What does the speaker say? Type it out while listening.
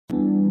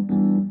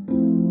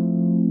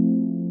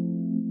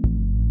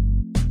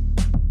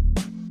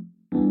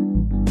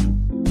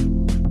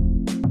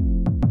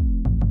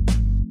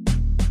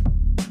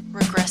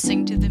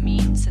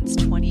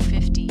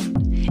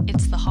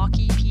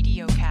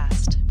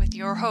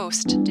your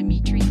host,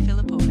 Dmitry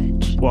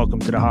Filipovich. Welcome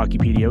to the Hockey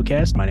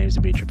PDOcast. My name is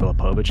Dmitry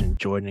Filipovich, and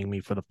joining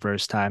me for the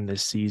first time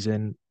this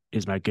season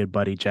is my good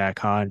buddy Jack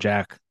Hahn.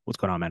 Jack, what's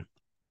going on, man?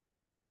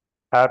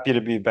 Happy to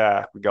be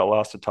back. We got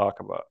lots to talk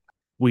about.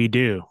 We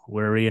do.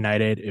 We're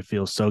reunited. It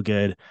feels so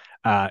good.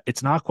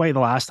 It's not quite the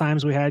last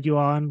times we had you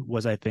on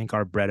was I think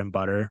our bread and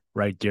butter,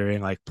 right?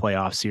 During like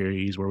playoff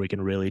series where we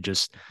can really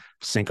just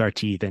sink our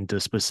teeth into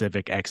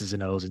specific X's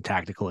and O's and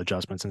tactical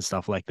adjustments and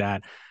stuff like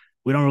that.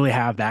 We don't really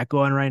have that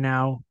going right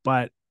now,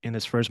 but in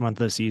this first month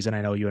of the season,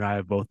 I know you and I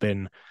have both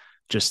been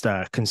just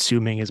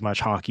consuming as much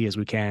hockey as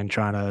we can,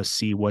 trying to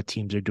see what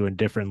teams are doing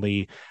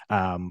differently,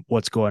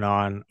 what's going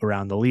on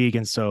around the league.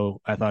 And so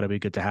I thought it'd be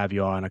good to have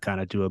you on and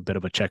kind of do a bit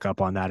of a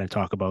checkup on that and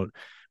talk about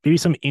maybe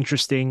some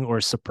interesting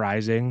or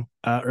surprising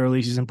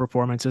early season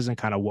performances and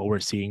kind of what we're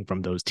seeing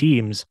from those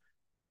teams.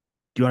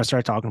 Do you want to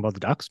start talking about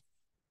the Ducks?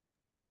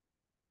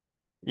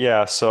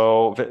 Yeah,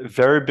 so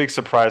very big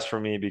surprise for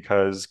me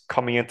because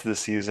coming into the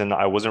season,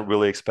 I wasn't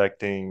really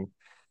expecting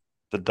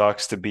the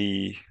Ducks to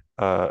be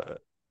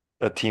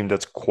a team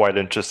that's quite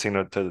interesting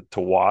to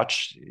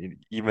watch,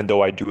 even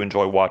though I do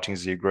enjoy watching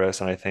Zegras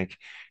and I think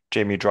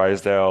Jamie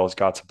Drysdale's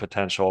got some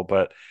potential,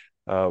 but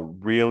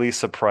really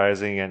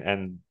surprising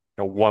and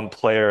one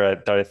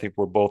player that I think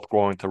we're both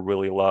going to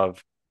really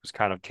love who's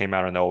kind of came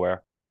out of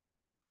nowhere.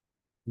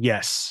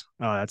 Yes.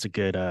 Oh, that's a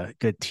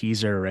good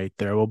teaser right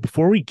there. Well,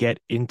 before we get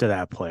into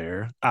that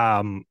player,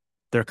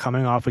 they're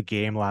coming off a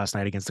game last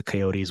night against the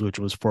Coyotes, which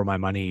was for my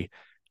money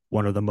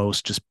one of the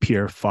most just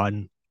pure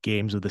fun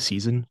games of the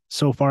season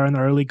so far in the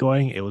early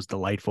going. It was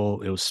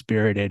delightful. It was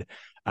spirited.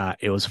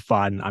 It was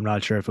fun. I'm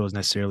not sure if it was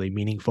necessarily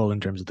meaningful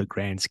in terms of the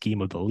grand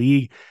scheme of the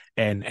league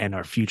and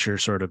our future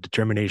sort of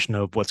determination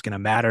of what's going to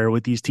matter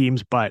with these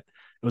teams, but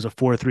it was a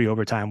 4-3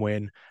 overtime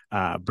win.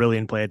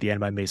 Brilliant play at the end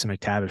by Mason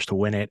McTavish to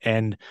win it.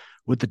 And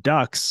with the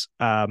Ducks,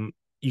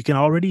 you can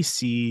already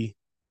see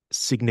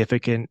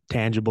significant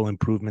tangible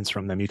improvements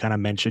from them. You kind of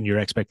mentioned your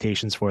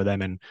expectations for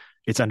them, and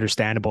it's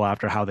understandable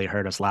after how they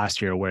hurt us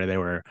last year, where they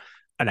were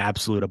an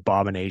absolute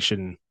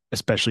abomination,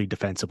 especially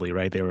defensively,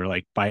 right? They were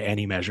like, by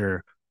any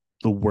measure,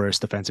 the worst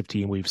defensive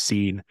team we've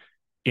seen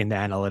in the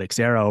analytics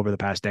era over the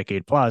past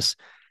decade plus.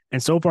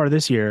 And so far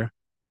this year,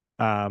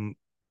 um,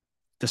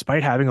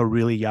 despite having a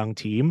really young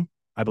team,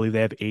 I believe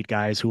they have 8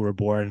 guys who were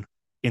born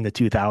in the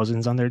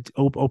 2000s on their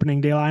opening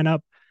day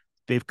lineup.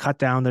 They've cut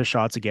down their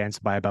shots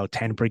against by about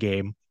 10 per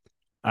game.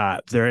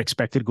 Their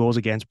expected goals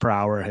against per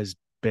hour has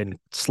been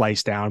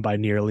sliced down by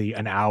nearly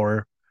an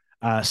hour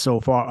so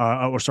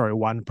far, or sorry,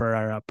 one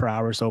per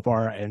hour so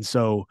far. And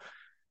so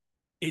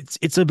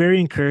it's a very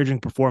encouraging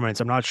performance.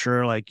 I'm not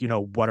sure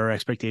what our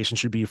expectations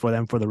should be for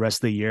them for the rest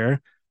of the year,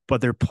 but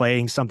they're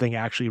playing something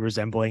actually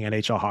resembling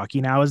NHL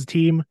hockey now as a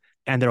team.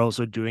 And they're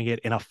also doing it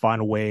in a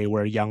fun way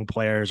where young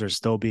players are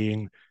still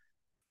being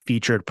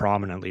featured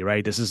prominently,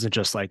 right? This isn't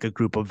just like a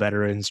group of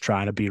veterans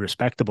trying to be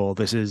respectable.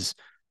 This is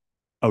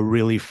a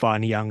really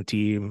fun young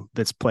team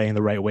that's playing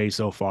the right way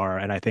so far.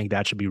 And I think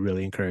that should be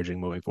really encouraging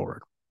moving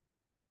forward.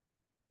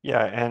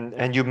 Yeah,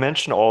 and you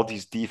mentioned all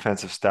these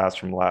defensive stats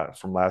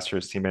from last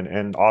year's team,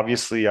 and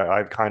obviously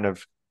I've kind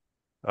of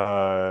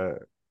uh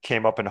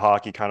came up in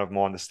hockey kind of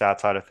more on the stat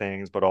side of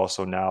things, but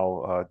also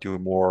now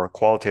doing more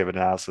qualitative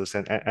analysis,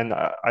 and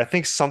I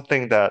think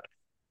something that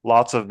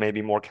lots of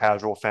maybe more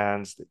casual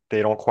fans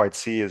they don't quite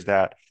see is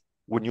that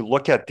when you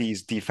look at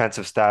these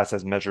defensive stats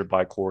as measured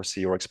by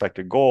Corsi or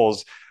expected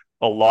goals,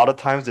 a lot of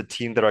times the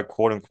team that are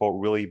quote unquote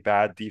really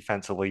bad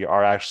defensively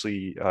are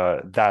actually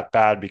that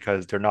bad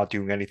because they're not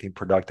doing anything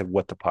productive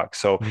with the puck.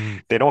 So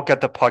Mm. they don't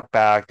get the puck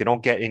back, they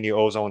don't get any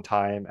ozone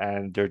time,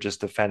 and they're just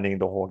defending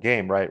the whole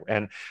game, right?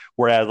 And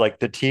whereas like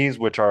the teams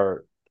which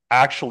are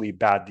actually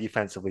bad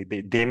defensively,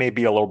 they may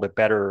be a little bit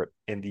better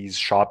in these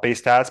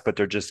shot-based stats, but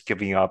they're just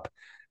giving up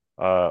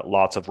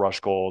lots of rush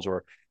goals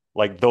or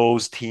like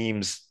those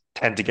teams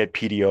tend to get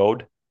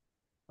PDO'd.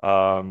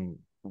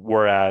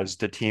 Whereas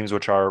the teams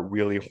which are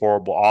really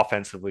horrible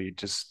offensively,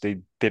 just they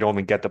don't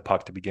even get the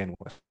puck to begin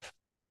with.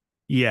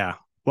 Yeah.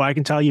 Well, I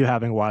can tell you,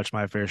 having watched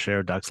my fair share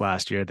of Ducks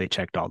last year, they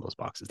checked all those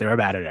boxes. They were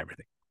bad at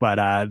everything,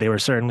 but they were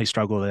certainly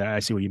struggling. I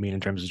see what you mean in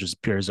terms of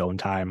just pure zone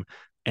time,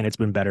 and it's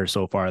been better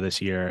so far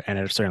this year. And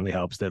it certainly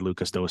helps that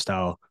Lucas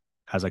Dostal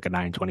has like a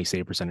 920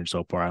 save percentage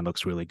so far and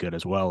looks really good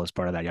as well as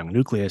part of that young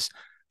nucleus.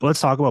 But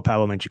let's talk about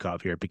Pavel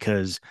Mintyukov here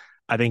because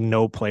I think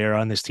no player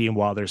on this team,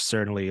 while there's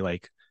certainly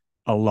like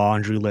a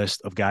laundry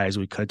list of guys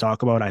we could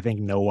talk about, I think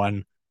no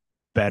one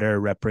better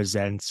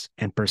represents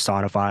and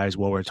personifies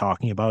what we're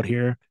talking about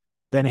here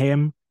than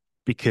him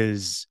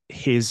because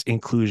his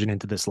inclusion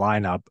into this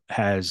lineup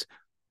has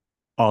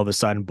all of a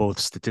sudden both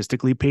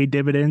statistically paid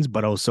dividends,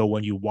 but also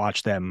when you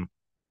watch them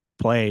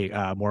play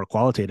more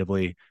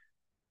qualitatively,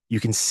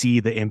 you can see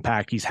the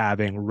impact he's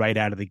having right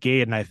out of the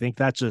gate. And I think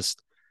that's just,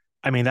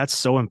 I mean, that's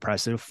so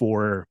impressive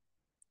for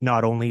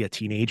not only a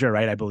teenager,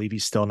 right? I believe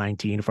he's still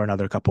 19 for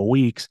another couple of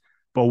weeks,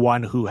 but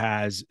one who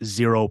has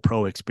zero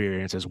pro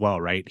experience as well,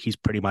 right? He's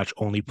pretty much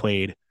only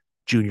played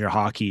junior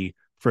hockey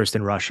first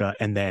in Russia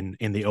and then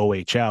in the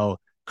OHL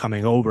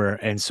coming over.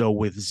 And so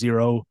with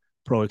zero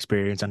pro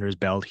experience under his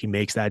belt. He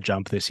makes that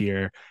jump this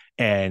year.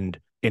 And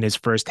in his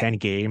first 10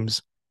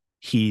 games,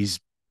 he's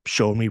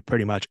shown me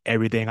pretty much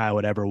everything I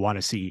would ever want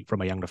to see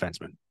from a young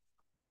defenseman.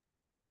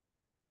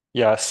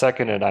 Yeah,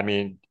 seconded. I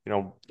mean,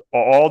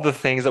 all the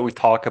things that we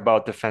talk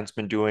about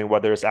defensemen doing,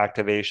 whether it's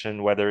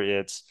activation, whether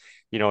it's,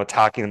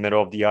 attacking the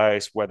middle of the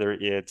ice, whether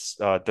it's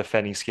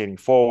defending, skating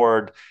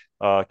forward,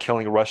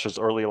 killing rushes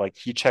early, like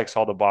he checks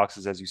all the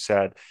boxes, as you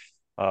said.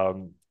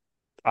 Um,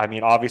 I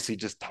mean, obviously,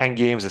 just 10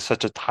 games is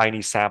such a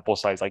tiny sample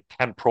size, like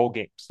 10 pro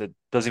games. It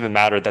doesn't even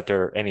matter that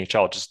they're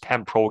NHL, just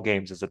 10 pro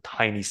games is a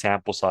tiny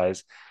sample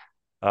size.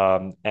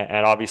 And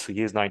obviously,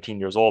 he is 19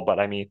 years old, but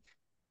I mean,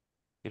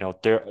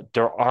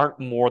 there aren't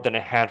more than a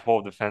handful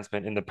of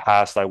defensemen in the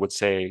past, I would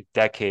say,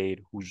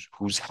 decade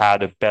who's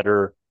had a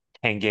better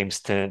 10 game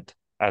stint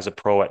as a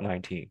pro at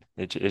 19.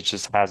 It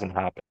just hasn't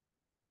happened.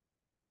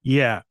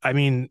 Yeah, I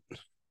mean,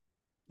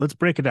 let's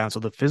break it down.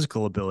 So the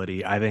physical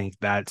ability, I think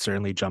that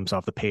certainly jumps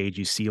off the page.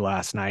 You see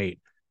last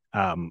night,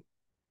 um,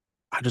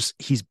 I just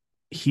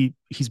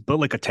he's built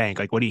like a tank.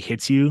 Like when he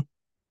hits you,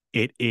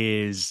 it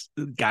is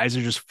guys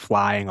are just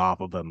flying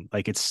off of him.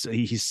 Like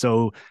he's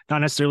so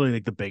not necessarily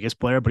like the biggest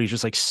player, but he's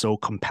just like so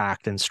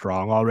compact and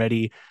strong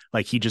already.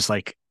 Like he just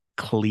like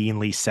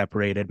cleanly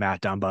separated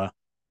Matt Dumba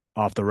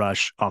off the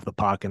rush, off the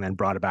puck, and then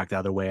brought it back the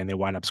other way, and they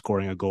wind up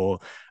scoring a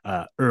goal.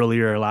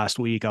 Earlier last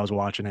week, I was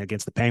watching it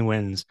against the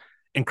Penguins,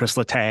 and Chris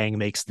Letang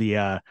makes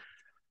the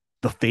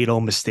fatal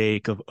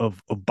mistake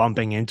of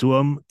bumping into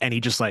him, and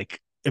he just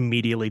like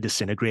immediately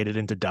disintegrated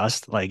into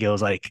dust. Like it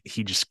was like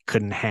he just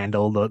couldn't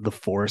handle the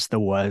force that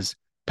was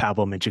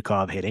Pavel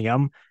Minchikov hitting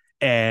him.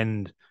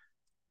 And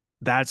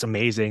that's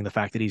amazing. The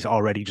fact that he's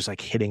already just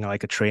like hitting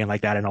like a train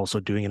like that and also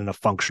doing it in a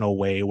functional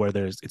way where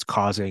it's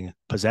causing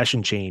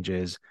possession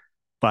changes.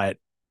 But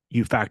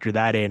you factor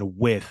that in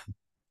with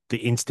the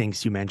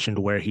instincts you mentioned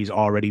where he's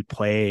already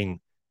playing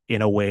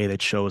in a way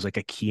that shows like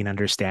a keen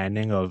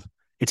understanding of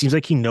it seems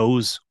like he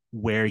knows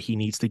where he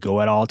needs to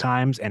go at all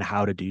times and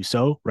how to do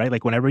so, right?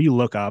 Like whenever you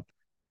look up,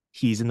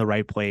 he's in the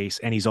right place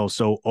and he's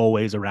also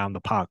always around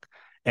the puck.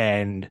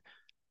 And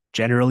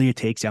generally it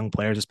takes young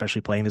players,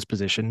 especially playing this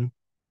position,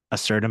 a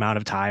certain amount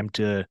of time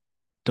to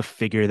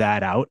figure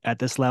that out at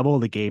this level.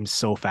 The game's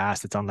so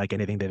fast, it's unlike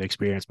anything they've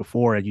experienced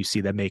before. And you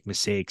see them make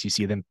mistakes, you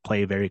see them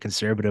play very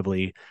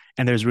conservatively.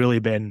 And there's really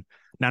been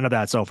none of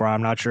that so far.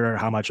 I'm not sure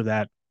how much of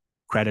that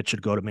credit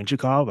should go to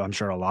Minchikov. I'm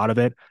sure a lot of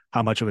it.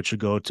 How much of it should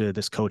go to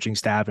this coaching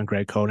staff and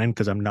Greg Conan?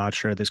 Because I'm not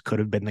sure this could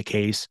have been the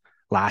case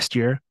last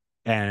year.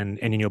 And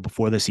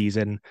before the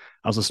season,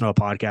 I was listening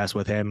to a podcast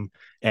with him,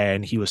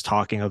 and he was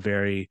talking a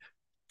very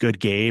good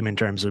game in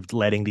terms of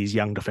letting these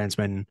young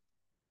defensemen,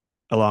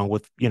 along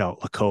with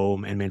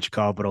Lacombe and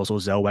Minchikov, but also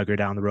Zellweger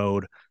down the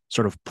road,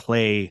 sort of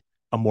play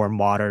a more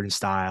modern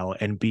style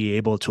and be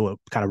able to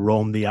kind of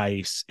roam the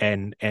ice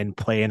and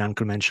play in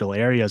unconventional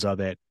areas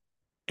of it.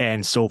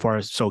 And so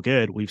far, so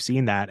good. We've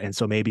seen that. And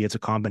so maybe it's a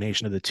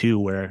combination of the two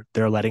where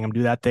they're letting him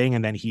do that thing,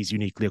 and then he's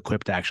uniquely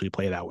equipped to actually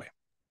play that way.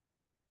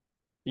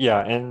 Yeah,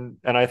 and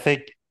I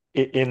think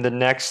in the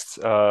next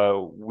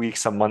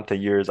weeks, a month, a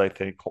years, I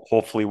think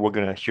hopefully we're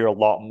going to hear a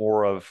lot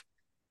more of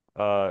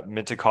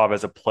Mintikov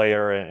as a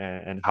player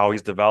and how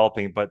he's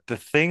developing. But the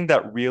thing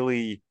that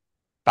really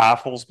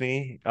baffles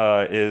me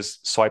is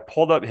so I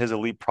pulled up his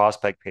elite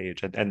prospect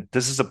page, and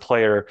this is a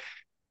player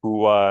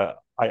who I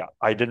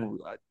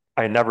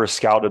never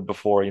scouted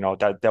before.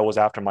 That was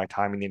after my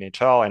time in the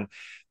NHL,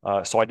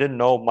 and so I didn't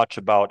know much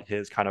about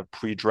his kind of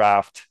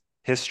pre-draft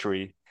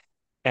history.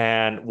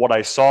 And what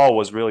I saw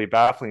was really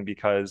baffling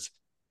because,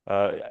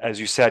 as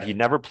you said, he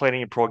never played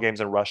any pro games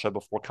in Russia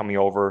before coming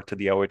over to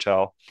the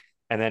OHL.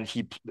 And then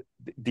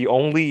the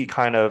only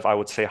kind of, I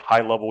would say,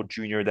 high level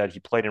junior that he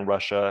played in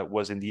Russia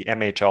was in the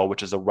MHL,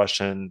 which is a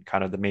Russian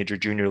kind of the major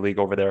junior league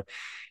over there.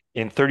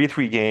 In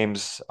 33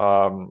 games,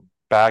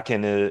 back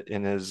in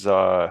his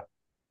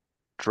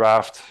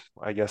draft,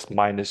 I guess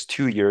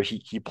 -2 year,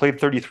 he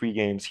played 33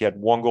 games. He had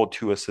 1 goal,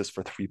 2 assists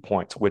for 3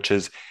 points, which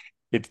is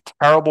it's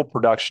terrible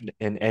production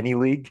in any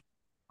league,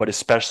 but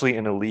especially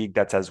in a league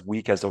that's as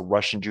weak as a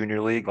Russian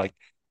junior league. Like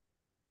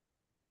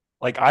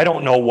I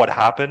don't know what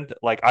happened.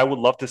 Like I would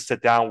love to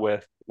sit down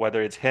with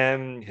whether it's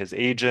him, his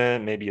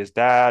agent, maybe his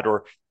dad,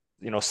 or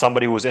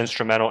somebody who was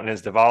instrumental in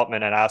his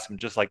development and ask him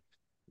just like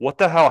what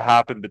the hell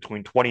happened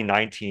between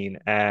 2019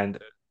 and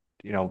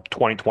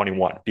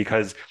 2021?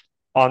 Because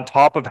on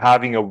top of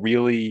having a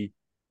really,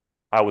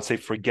 I would say,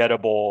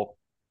 forgettable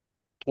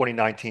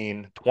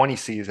 2019-20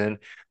 season,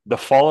 the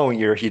following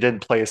year he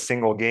didn't play a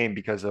single game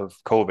because of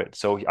COVID.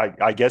 So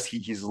I guess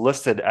he's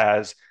listed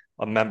as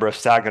a member of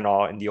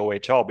Saginaw in the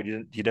OHL, but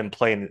he didn't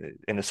play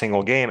in a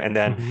single game. And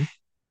then Mm-hmm.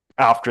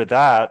 after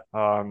that,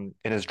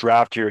 in his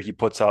draft year, he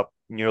puts up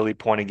nearly a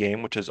point a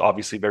game, which is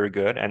obviously very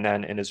good. And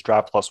then in his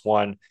draft plus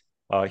one,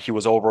 he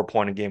was over a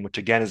point a game, which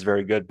again is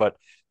very good. But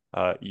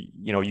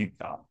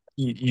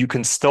you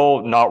can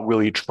still not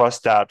really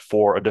trust that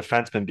for a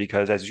defenseman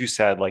because, as you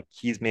said, like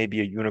he's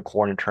maybe a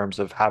unicorn in terms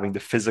of having the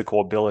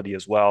physical ability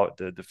as well,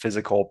 the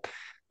physical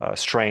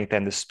strength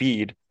and the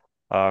speed.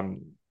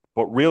 Um,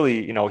 But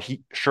really,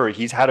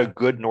 he's had a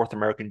good North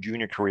American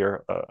junior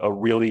career, a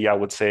really, I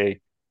would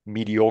say,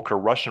 mediocre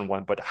Russian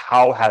one. But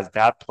how has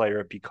that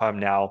player become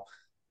now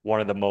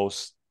one of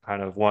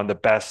the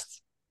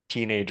best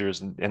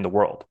teenagers in the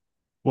world?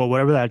 Well,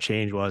 whatever that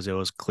change was, it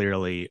was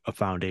clearly a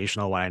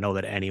foundational one. I know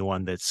that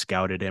anyone that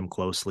scouted him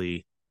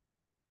closely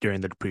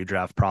during the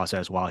pre-draft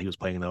process while he was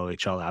playing in the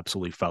OHL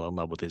absolutely fell in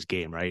love with his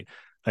game, right?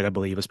 Like I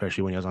believe,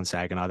 especially when he was on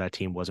Saginaw, that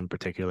team wasn't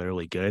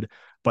particularly good,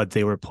 but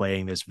they were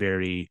playing this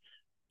very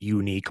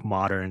unique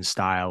modern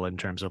style in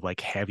terms of like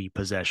heavy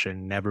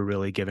possession, never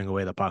really giving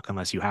away the puck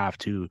unless you have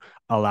to,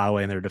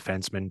 allowing their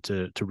defensemen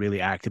to really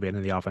activate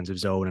in the offensive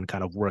zone and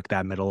kind of work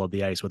that middle of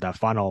the ice with that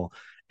funnel.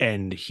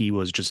 And he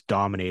was just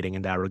dominating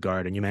in that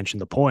regard. And you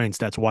mentioned the points.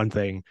 That's one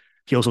thing.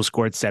 He also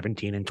scored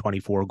 17 and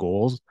 24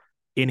 goals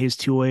in his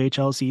two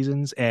AHL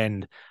seasons.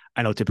 And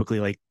I know typically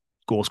like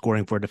goal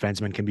scoring for a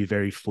defenseman can be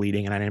very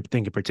fleeting. And I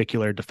think in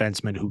particular,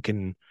 defensemen who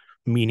can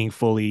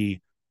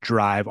meaningfully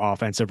drive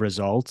offensive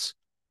results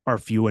are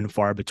few and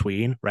far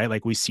between, right?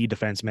 Like we see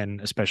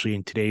defensemen, especially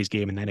in today's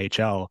game in the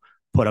NHL,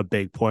 put up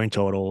big point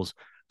totals,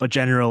 but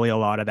generally a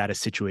lot of that is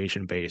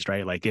situation based,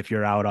 right? Like if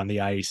you're out on the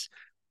ice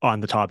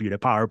on the top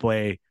unit power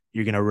play,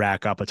 you're going to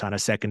rack up a ton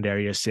of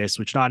secondary assists,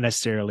 which not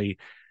necessarily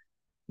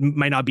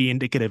might not be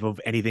indicative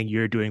of anything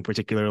you're doing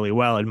particularly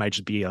well. It might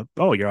just be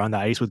you're on the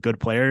ice with good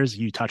players.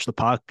 You touch the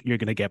puck, you're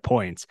going to get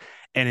points.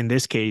 And in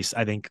this case,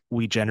 I think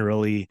we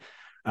generally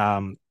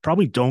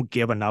probably don't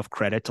give enough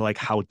credit to like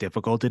how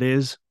difficult it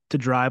is to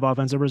drive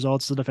offensive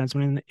results as a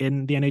defenseman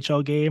in the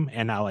NHL game.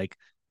 And now like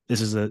this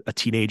is a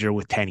teenager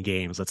with 10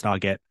 games. Let's not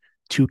get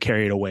too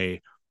carried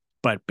away.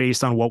 But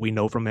based on what we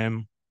know from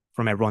him,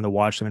 from everyone that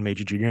watched him in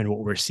Major Junior and what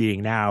we're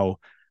seeing now,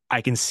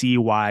 I can see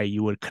why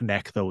you would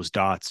connect those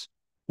dots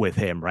with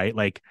him, right?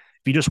 Like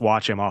if you just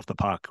watch him off the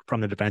puck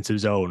from the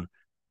defensive zone,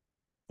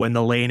 when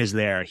the lane is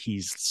there,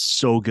 he's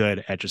so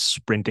good at just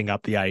sprinting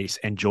up the ice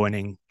and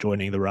joining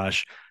the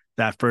rush.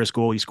 That first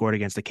goal he scored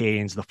against the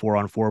Canes, the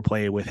 4-on-4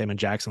 play with him and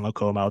Jackson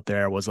Lacombe out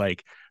there was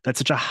like that's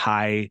such a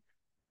high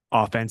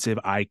offensive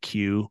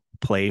IQ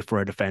play for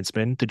a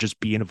defenseman to just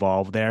be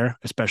involved there,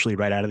 especially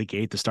right out of the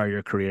gate to start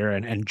your career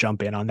and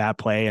jump in on that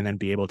play and then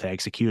be able to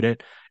execute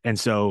it. And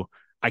so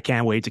I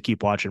can't wait to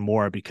keep watching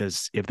more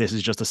because if this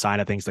is just a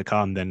sign of things to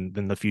come, then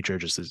the future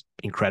just is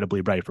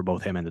incredibly bright for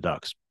both him and the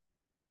Ducks.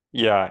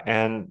 Yeah,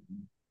 and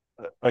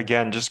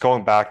again, just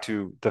going back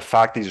to the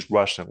fact that he's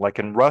Russian, like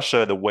in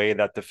Russia, the way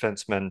that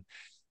defensemen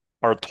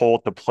are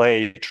told to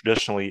play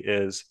traditionally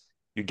is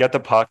you get the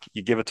puck,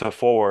 you give it to a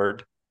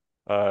forward,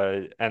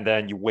 and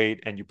then you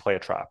wait and you play a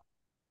trap.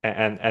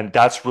 And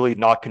that's really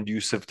not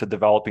conducive to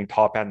developing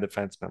top end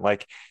defensemen.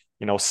 Like,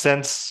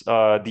 since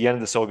the end of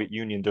the Soviet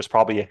Union, there's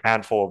probably a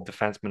handful of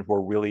defensemen who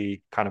are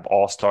really kind of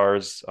all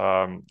stars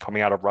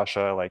coming out of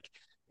Russia, like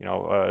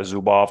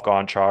Zubov,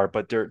 Gonchar,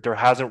 but there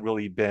hasn't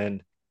really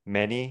been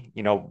many.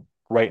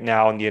 Right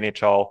now in the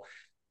NHL,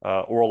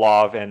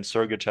 Orlov and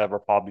Sergachev are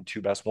probably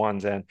two best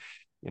ones, and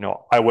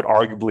I would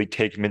arguably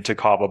take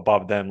Mintyukov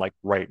above them like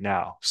right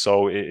now.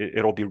 So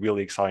it'll be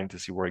really exciting to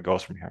see where he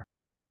goes from here.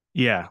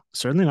 Yeah,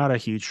 certainly not a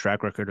huge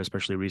track record,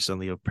 especially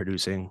recently, of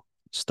producing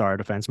star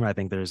defensemen. I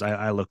think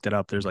I looked it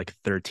up. There's like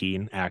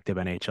 13 active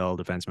NHL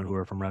defensemen who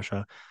are from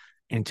Russia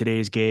in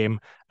today's game.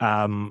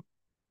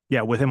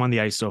 Yeah, with him on the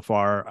ice so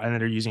far, I think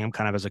they're using him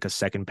kind of as like a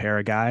second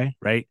pair guy,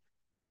 right?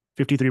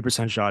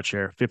 53% shot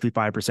share,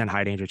 55%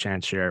 high danger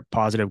chance share,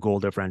 positive goal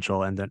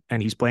differential, and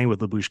he's playing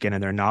with Lyubushkin,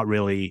 and they're not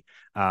really,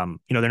 they're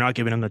not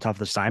giving him the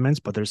toughest assignments,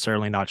 but they're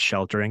certainly not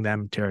sheltering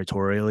them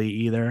territorially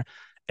either.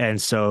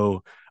 And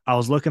so I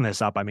was looking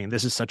this up. I mean,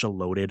 this is such a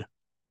loaded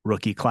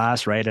rookie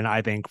class, right? And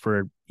I think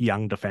for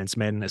young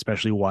defensemen,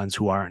 especially ones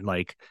who aren't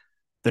like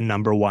the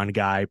number one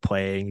guy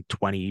playing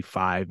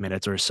 25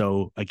 minutes or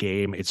so a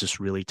game, it's just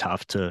really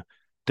tough to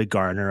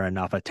garner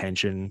enough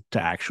attention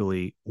to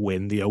actually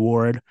win the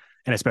award.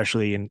 And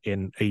especially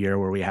in a year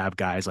where we have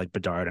guys like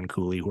Bedard and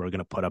Cooley who are going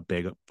to put up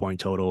big point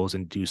totals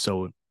and do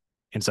so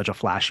in such a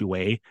flashy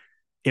way,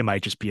 it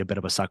might just be a bit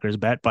of a sucker's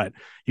bet, but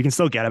you can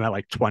still get them at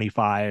like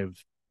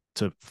 25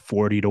 to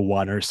 40 to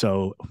 1 or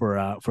so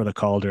for the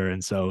Calder.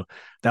 And so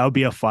that would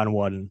be a fun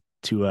one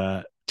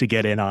to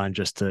get in on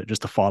just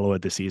to follow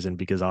it this season,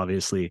 because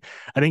obviously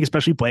I think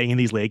especially playing in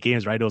these late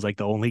games, right? It was like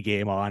the only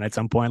game on at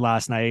some point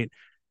last night.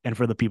 And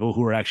for the people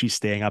who were actually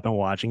staying up and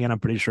watching it, I'm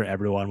pretty sure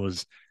everyone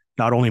was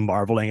not only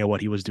marveling at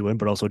what he was doing,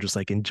 but also just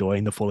like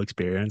enjoying the full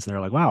experience. And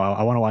they're like, wow,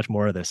 I want to watch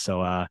more of this.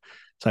 So I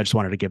just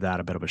wanted to give that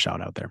a bit of a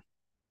shout out there.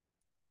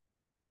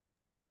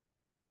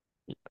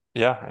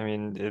 Yeah, I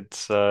mean,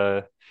 it's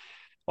all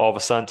of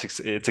a sudden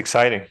it's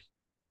exciting.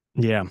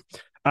 Yeah.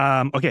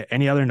 Okay.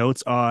 Any other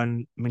notes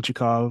on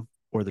Minchikov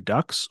or the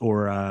Ducks,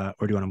 or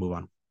do you want to move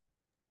on?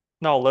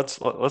 No, let's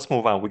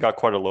move on. We got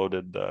quite a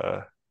loaded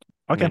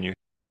Okay. menu.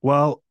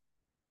 Well,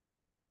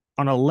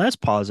 on a less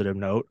positive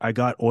note, I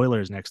got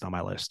Oilers next on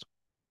my list.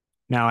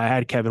 Now, I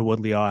had Kevin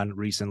Woodley on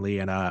recently,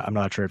 and I'm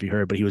not sure if you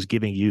heard, but he was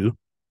giving you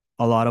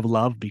a lot of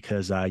love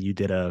because you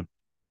did a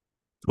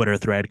Twitter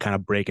thread kind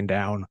of breaking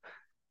down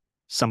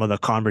some of the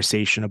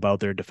conversation about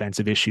their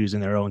defensive issues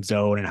in their own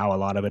zone and how a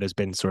lot of it has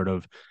been sort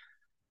of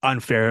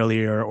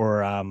unfairly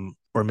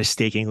or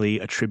mistakenly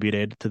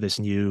attributed to this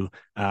new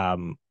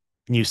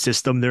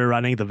system they're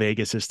running, the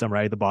Vegas system,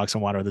 right? The box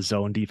and one or the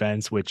zone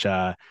defense, which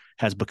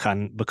has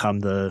become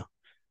the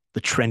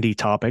trendy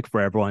topic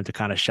for everyone to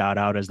kind of shout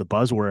out as the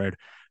buzzword.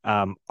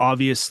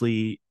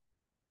 Obviously,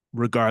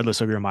 regardless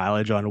of your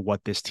mileage on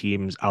what this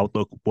team's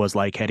outlook was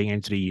like heading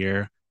into the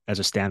year as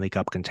a Stanley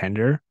Cup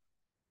contender,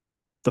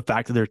 the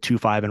fact that they're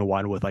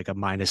 2-5-1 with like a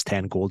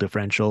 -10 goal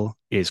differential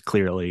is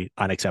clearly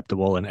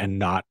unacceptable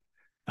and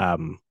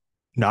um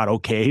not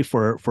okay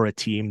for a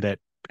team that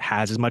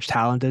has as much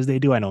talent as they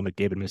do. I know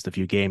McDavid missed a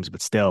few games,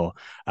 but still,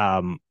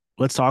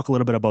 let's talk a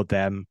little bit about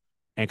them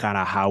and kind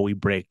of how we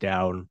break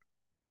down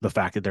the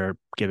fact that they're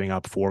giving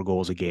up 4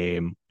 goals a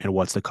game and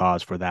what's the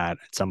cause for that, and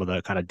some of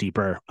the kind of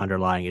deeper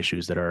underlying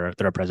issues that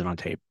are present on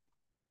tape.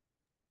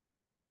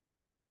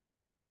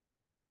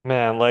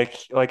 Man,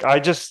 like I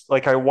just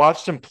like I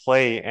watched him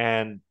play,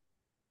 and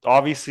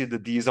obviously the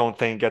D zone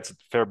thing gets a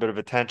fair bit of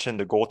attention,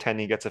 the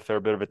goaltending gets a fair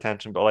bit of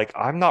attention, but like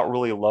I'm not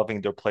really loving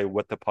their play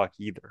with the puck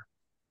either.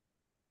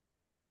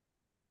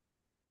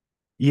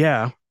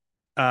 Yeah.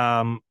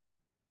 Um,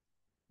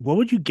 what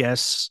would you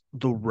guess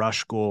the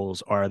rush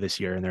goals are this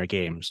year in their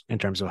games in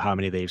terms of how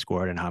many they've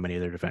scored and how many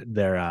of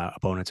their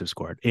opponents have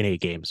scored in 8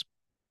 games?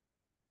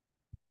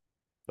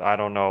 I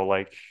don't know,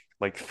 like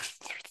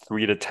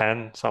 3 to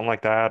 10, something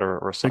like that,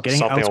 or They're getting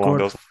something along outscored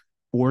those.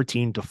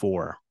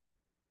 14-4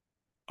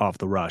 off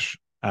the rush.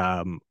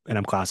 And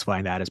I'm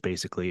classifying that as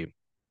basically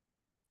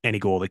any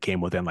goal that came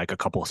within like a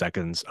couple of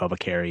seconds of a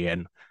carry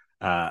in.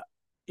 Uh,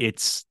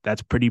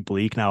 that's pretty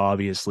bleak. Now,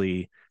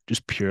 obviously,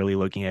 just purely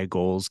looking at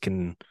goals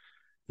can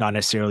not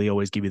necessarily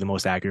always give you the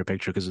most accurate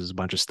picture because there's a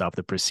bunch of stuff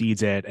that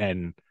precedes it.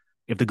 And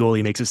if the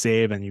goalie makes a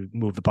save and you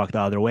move the puck the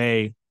other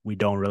way, we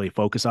don't really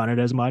focus on it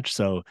as much.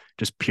 So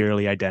just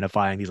purely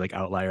identifying these like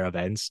outlier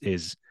events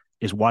is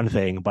one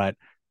thing, but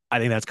I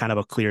think that's kind of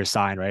a clear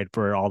sign, right?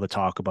 For all the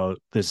talk about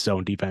this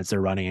zone defense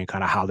they're running and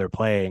kind of how they're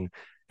playing.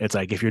 It's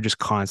like if you're just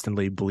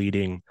constantly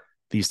bleeding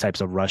these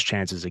types of rush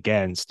chances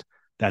against,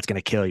 that's going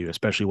to kill you,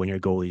 especially when your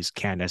goalies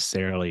can't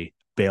necessarily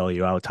bail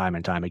you out time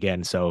and time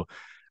again. So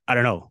I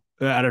don't know.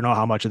 I don't know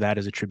how much of that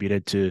is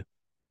attributed to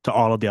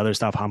all of the other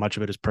stuff, how much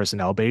of it is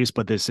personnel based,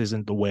 but this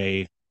isn't the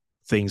way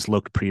things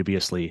looked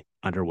previously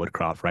under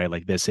Woodcroft, right?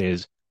 Like this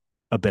is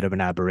a bit of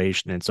an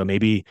aberration. And so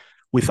maybe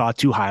we thought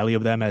too highly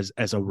of them as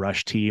a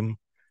rush team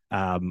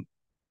um,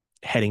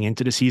 heading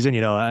into the season.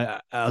 I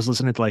was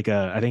listening to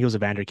I think it was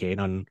Evander Kane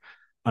on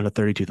the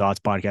 32 Thoughts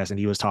podcast, and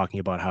he was talking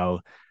about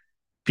how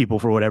people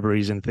for whatever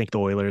reason think the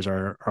Oilers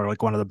are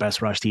like one of the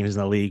best rush teams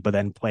in the league, but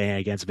then playing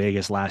against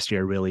Vegas last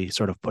year really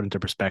sort of put into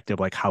perspective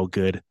like how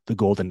good the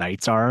Golden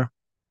Knights are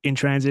in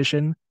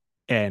transition,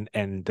 and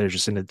they're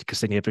just in a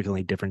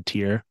significantly different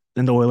tier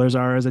than the Oilers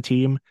are as a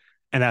team,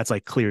 and that's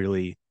like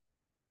clearly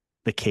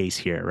the case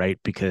here, right?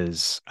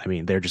 Because I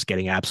mean they're just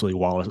getting absolutely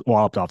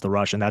walloped off the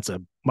rush, and that's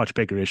a much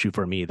bigger issue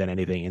for me than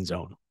anything in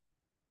zone.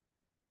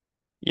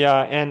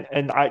 Yeah,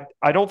 and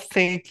I don't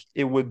think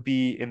it would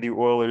be in the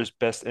Oilers'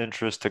 best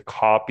interest to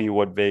copy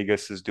what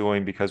Vegas is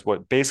doing, because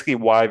what basically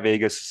why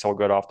Vegas is so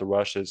good off the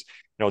rush is,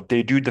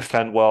 they do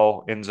defend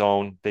well in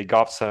zone. They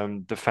got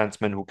some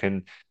defensemen who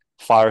can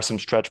fire some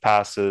stretch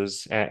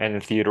passes,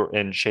 and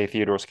in Shea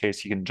Theodore's case,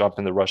 he can jump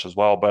in the rush as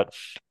well. But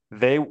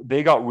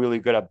they got really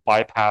good at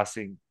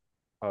bypassing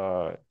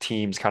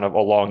teams kind of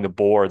along the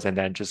boards, and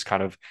then just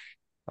kind of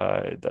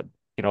that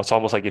it's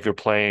almost like if you're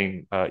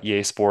playing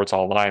EA Sports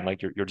online,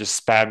 like you're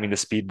just spamming the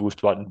speed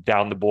boost button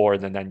down the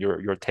board, and then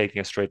you're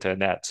taking it straight to the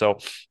net. So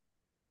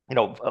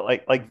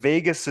like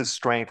Vegas's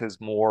strength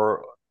is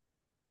more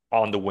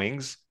on the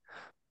wings,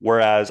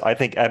 whereas I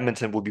think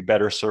Edmonton would be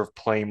better served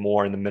playing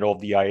more in the middle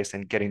of the ice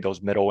and getting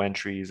those middle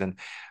entries. And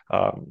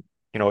um,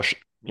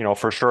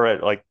 for sure,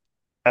 like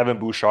Evan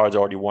Bouchard's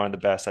already one of the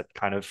best at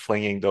kind of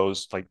flinging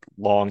those like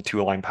long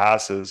two-line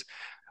passes.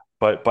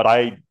 But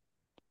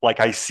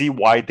I see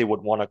why they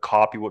would want to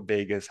copy what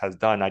Vegas has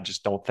done. I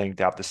just don't think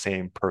they have the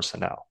same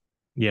personnel.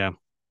 Yeah.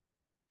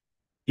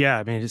 Yeah,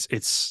 I mean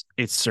it's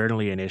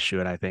certainly an issue,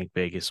 and I think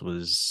Vegas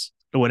was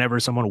whenever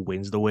someone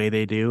wins the way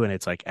they do, and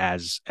it's like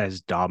as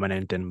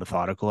dominant and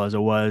methodical as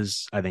it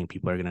was, I think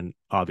people are going to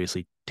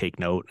obviously take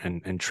note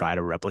and try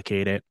to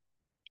replicate it.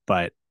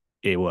 But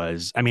I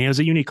mean, it was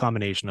a unique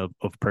combination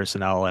of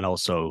personnel and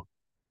also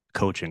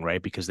coaching,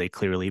 right? Because they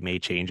clearly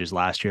made changes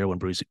last year when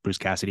Bruce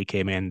Cassidy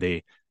came in.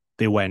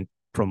 They went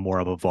from more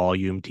of a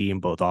volume team,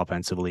 both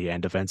offensively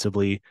and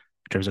defensively, in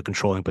terms of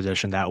controlling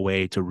possession that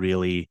way to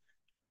really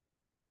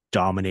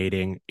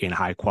dominating in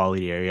high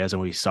quality areas,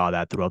 and we saw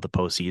that throughout the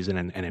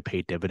postseason, and it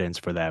paid dividends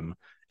for them.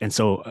 And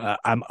so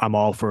I'm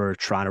all for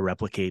trying to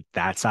replicate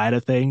that side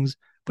of things,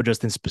 but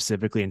just in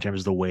specifically in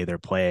terms of the way they're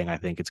playing, I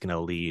think it's going to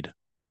lead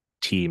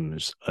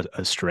teams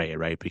astray,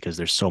 right? Because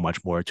there's so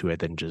much more to it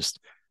than just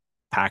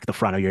pack the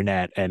front of your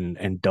net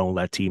and don't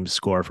let teams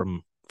score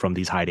from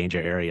these high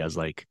danger areas.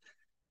 Like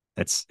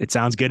it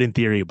sounds good in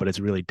theory, but it's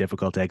really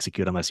difficult to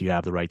execute unless you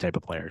have the right type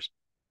of players.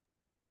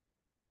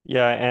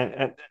 Yeah,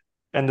 and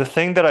And the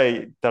thing that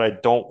I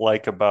don't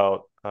like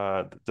about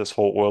this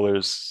whole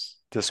Oilers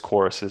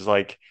discourse is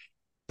like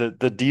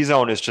the D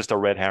zone is just a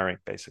red herring,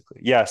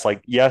 basically. Yes,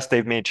 like yes,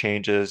 they've made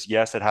changes.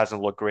 Yes, it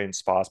hasn't looked great in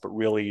spots, but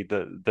really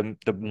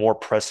the more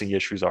pressing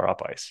issues are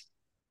up ice.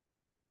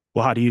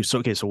 Well, how do you? So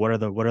okay, so what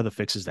are the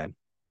fixes then?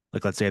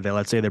 Like let's say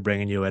they're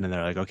bringing you in and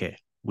they're like, okay,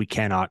 we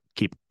cannot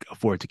keep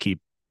afford to keep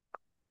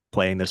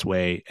playing this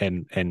way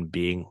and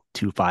being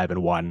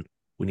 2-5-1.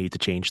 We need to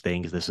change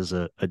things. This is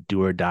a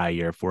do or die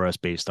year for us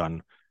based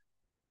on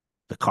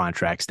the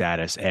contract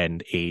status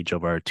and age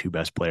of our two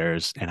best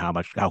players and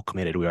how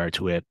committed we are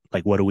to it.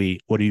 Like what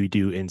do you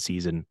do in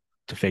season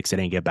to fix it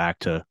and get back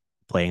to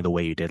playing the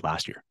way you did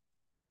last year?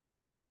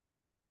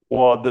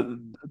 Well,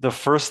 the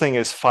first thing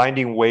is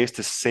finding ways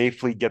to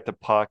safely get the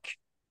puck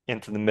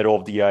into the middle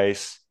of the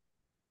ice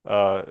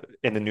uh,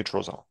 in the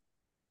neutral zone.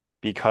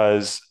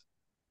 Because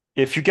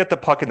if you get the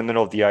puck in the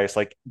middle of the ice,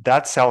 like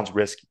that sounds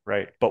risky,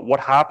 right? But what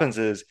happens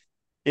is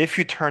if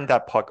you turn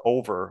that puck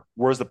over,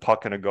 where's the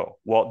puck going to go?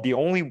 Well, the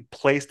only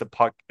place the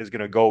puck is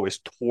going to go is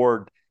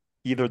toward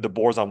either the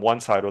boards on one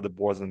side or the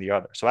boards on the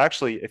other. So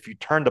actually, if you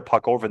turn the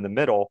puck over in the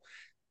middle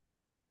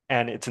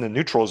and it's in the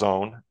neutral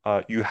zone,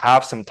 you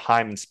have some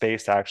time and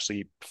space to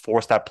actually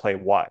force that play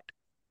wide.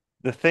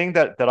 The thing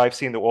that I've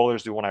seen the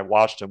Oilers do when I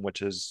watched them,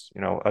 which is,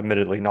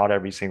 admittedly not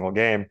every single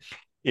game,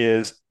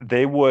 is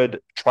they would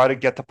try to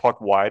get the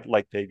puck wide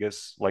like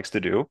Vegas likes to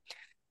do.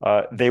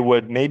 They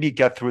would maybe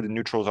get through the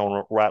neutral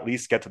zone or at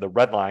least get to the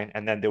red line,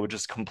 and then they would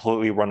just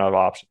completely run out of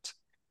options.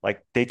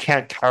 Like they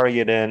can't carry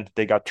it in.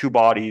 They got two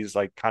bodies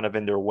like kind of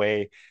in their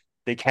way.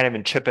 They can't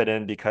even chip it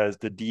in because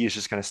the D is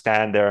just going to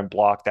stand there and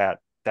block that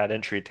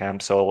entry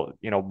attempt. So,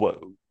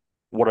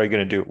 what are you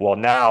going to do? Well,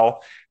 now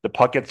the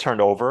puck gets turned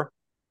over,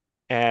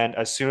 and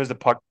as soon as the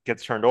puck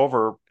gets turned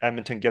over,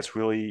 Edmonton gets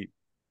really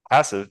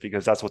passive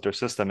because that's what their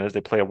system is.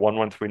 They play a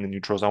 1-1-3 in the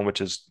neutral zone,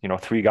 which is,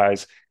 three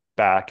guys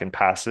back and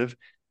passive.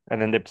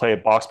 And then they play a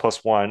box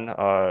plus one.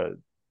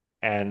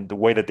 And the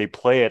way that they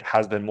play it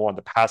has been more on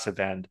the passive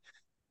end.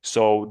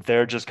 So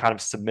they're just kind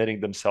of submitting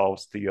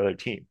themselves to the other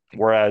team.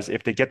 Whereas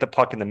if they get the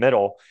puck in the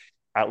middle,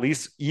 at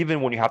least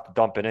even when you have to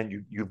dump it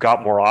in, you've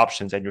got more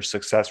options and your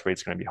success rate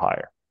is going to be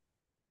higher.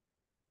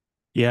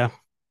 Yeah.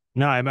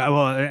 No,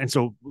 well, and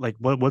so like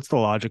what's the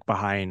logic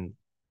behind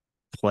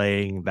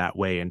playing that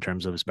way in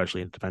terms of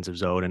especially in the defensive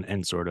zone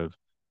and sort of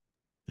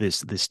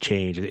this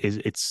change is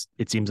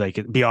it seems like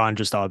beyond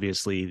just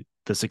obviously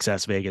the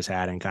success Vegas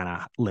had and kind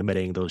of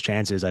limiting those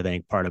chances. I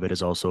think part of it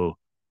is also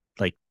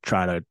like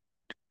trying to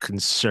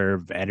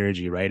conserve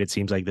energy, right? It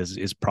seems like this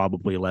is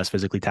probably less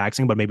physically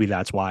taxing, but maybe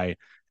that's why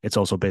it's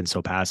also been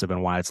so passive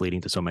and why it's leading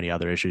to so many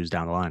other issues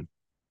down the line.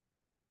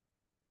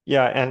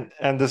 Yeah,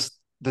 and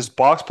this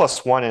box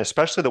plus one, and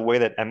especially the way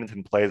that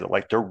Edmonton plays it,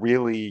 like they're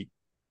really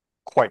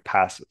quite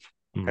passive.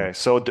 Mm. Okay,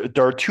 so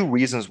there are two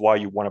reasons why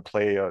you want to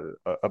play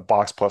a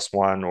box plus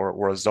one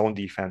or a zone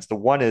defense. The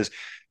one is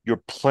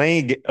you're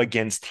playing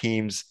against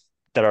teams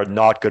that are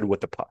not good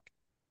with the puck.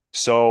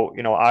 So,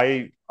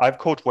 I've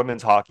coached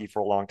women's hockey for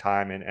a long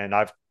time and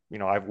I've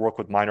worked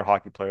with minor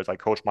hockey players. I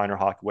coached minor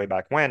hockey way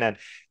back when, and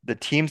the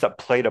teams that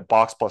played a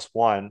box plus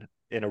one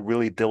in a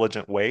really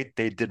diligent way,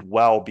 they did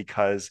well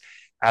because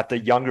at the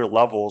younger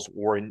levels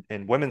or in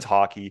women's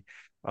hockey,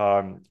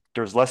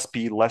 there's less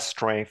speed, less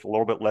strength, a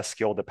little bit less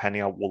skill,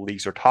 depending on what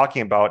leagues you're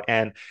talking about.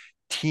 And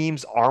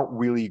teams aren't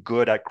really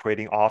good at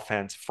creating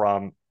offense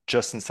from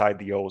just inside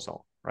the O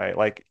zone, right?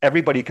 Like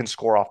everybody can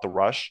score off the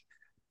rush,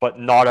 but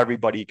not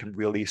everybody can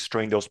really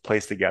string those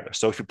plays together.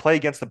 So if you play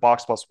against the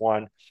box plus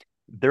one,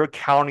 they're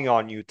counting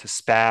on you to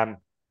spam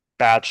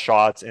bad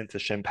shots into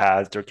shin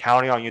pads. They're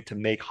counting on you to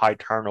make high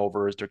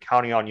turnovers. They're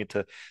counting on you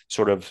to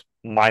sort of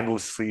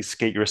mindlessly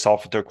skate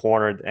yourself into a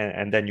corner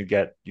and then you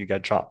get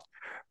jumped,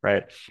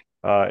 right?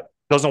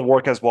 Doesn't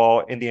work as well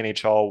in the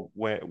NHL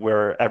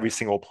where every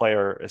single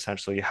player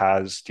essentially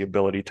has the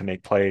ability to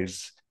make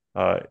plays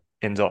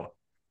in zone.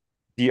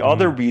 The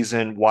other Mm.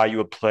 reason why you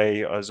would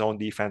play a zone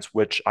defense,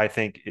 which I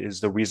think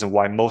is the reason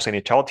why most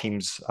NHL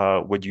teams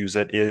would use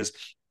it, is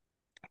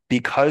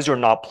because you're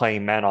not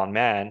playing man on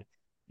man.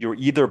 You're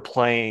either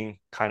playing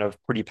kind of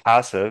pretty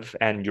passive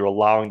and you're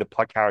allowing the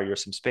puck carrier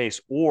some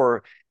space,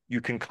 or you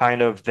can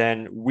kind of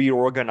then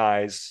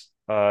reorganize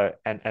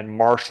and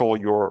marshal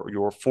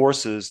your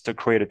forces to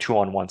create a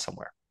 2-on-1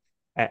 somewhere.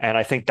 And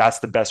I think that's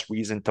the best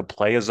reason to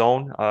play a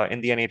zone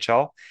in the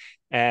NHL.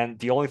 And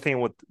the only thing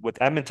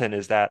with Edmonton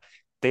is that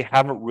they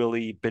haven't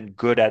really been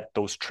good at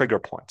those trigger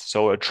points.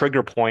 So a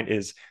trigger point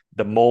is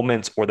the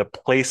moments or the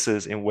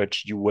places in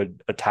which you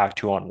would attack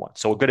 2-on-1.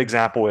 So a good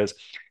example is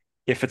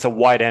if it's a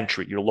wide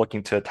entry, you're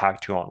looking to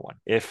attack 2-on-1.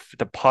 If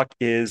the puck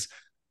is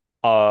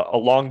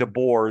along the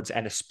boards,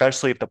 and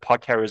especially if the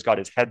puck carrier's got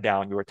his head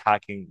down, you're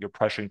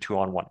pressuring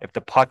 2-on-1. If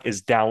the puck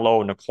is down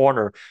low in the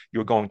corner,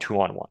 you're going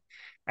 2-on-1.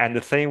 And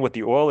the thing with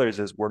the Oilers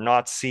is we're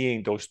not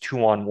seeing those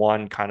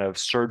 2-on-1 kind of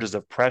surges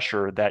of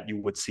pressure that you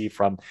would see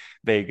from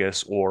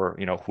Vegas or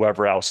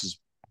whoever else is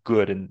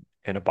good in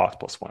a box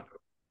plus one.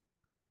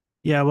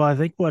 Yeah, well, I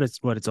think what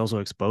it's also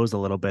exposed a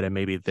little bit, and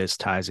maybe this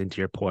ties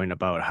into your point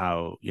about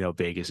how,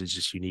 Vegas is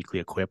just uniquely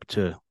equipped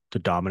to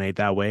dominate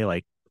that way.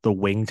 Like the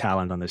wing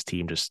talent on this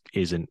team just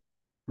isn't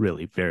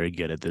really very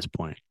good at this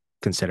point,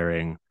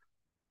 considering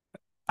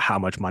how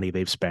much money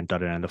they've spent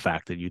on it and the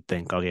fact that you'd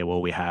think, okay,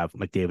 well, we have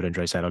McDavid and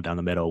Draisaitl down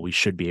the middle. We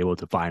should be able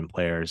to find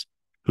players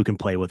who can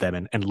play with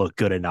them and look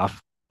good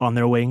enough on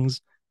their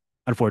wings.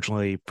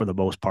 Unfortunately, for the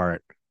most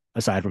part,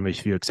 aside from a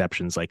few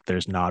exceptions, like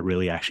there's not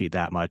really actually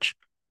that much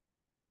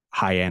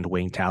high end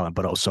wing talent,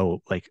 but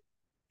also like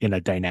in a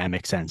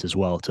dynamic sense as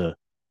well to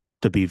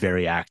be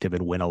very active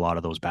and win a lot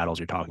of those battles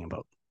you're talking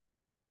about.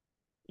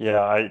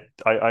 Yeah,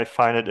 I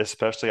find it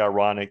especially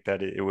ironic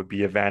that it would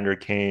be Evander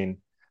Kane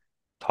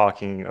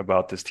talking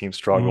about this team's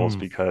struggles Mm.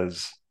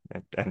 because,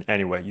 and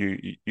anyway,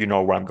 you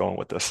know where I'm going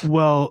with this.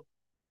 Well,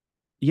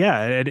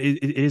 yeah, it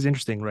is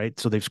interesting, right?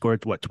 So they've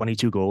scored what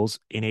 22 goals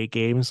in 8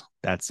 games.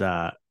 That's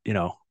you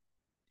don't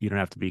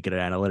have to be good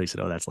at analytics to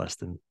know that's less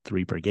than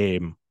 3 per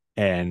game.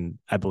 And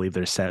I believe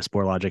their set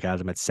Sportlogic has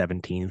them at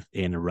 17th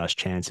in rush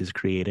chances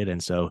created.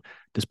 And so,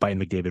 despite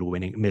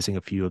McDavid missing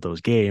a few of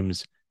those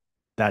games,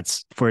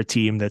 that's for a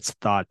team that's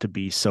thought to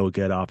be so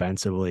good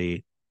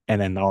offensively. And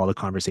then all the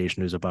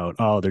conversation is about,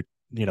 oh, they're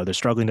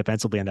struggling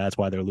defensively and that's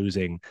why they're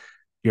losing.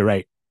 You're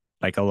right.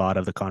 Like a lot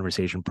of the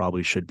conversation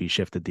probably should be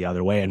shifted the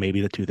other way. And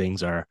maybe the two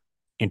things are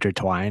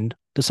intertwined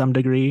to some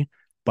degree,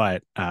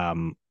 but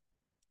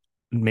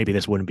maybe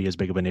this wouldn't be as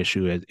big of an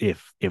issue as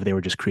if they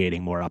were just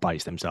creating more up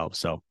ice themselves.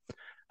 So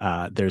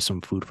there's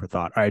some food for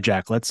thought. All right,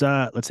 Jack, let's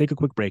take a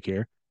quick break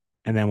here.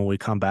 And then when we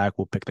come back,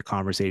 we'll pick the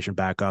conversation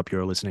back up.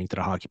 You're listening to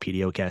the Hockey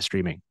PDOcast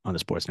streaming on the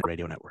Sportsnet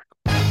Radio Network.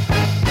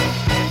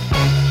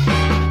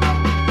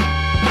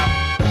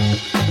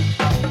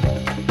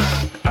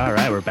 All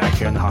right, we're back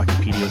here on the Hockey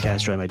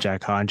PDOcast, joined by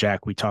Jack Hahn.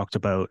 Jack, we talked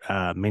about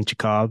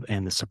Minchikov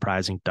and the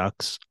surprising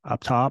Ducks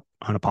up top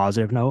on a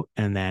positive note,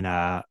 and then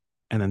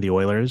the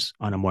Oilers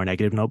on a more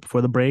negative note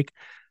before the break.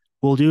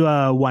 We'll do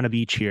one of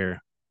each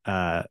here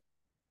uh,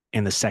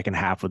 in the second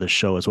half of the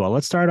show as well.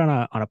 Let's start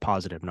on a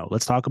positive note.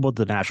 Let's talk about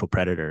the Nashville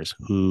Predators,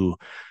 who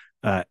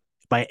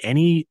by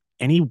any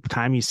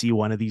time you see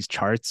one of these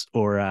charts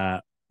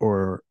or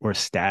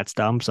stats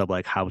dumps of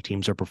like how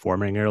teams are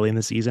performing early in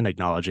the season,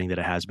 acknowledging that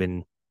it has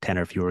been 10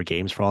 or fewer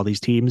games for all these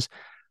teams,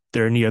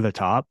 they're near the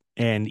top.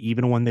 And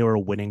even when they were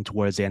winning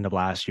towards the end of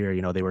last year,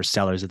 they were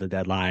sellers at the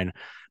deadline,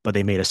 but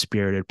they made a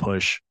spirited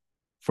push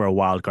for a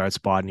wild card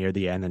spot near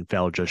the end and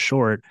fell just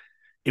short.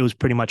 It was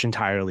pretty much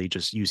entirely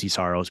just UC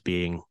Saros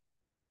being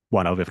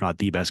one of, if not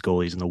the best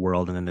goalies in the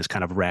world. And then this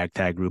kind of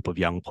ragtag group of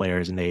young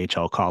players in the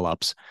AHL call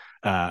ups,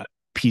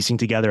 piecing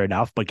together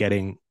enough, but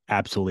getting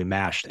absolutely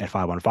mashed at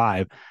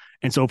 5-on-5.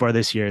 And so far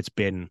this year, it's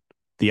been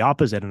the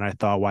opposite. And I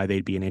thought why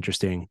they'd be an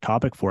interesting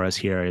topic for us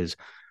here is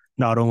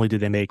not only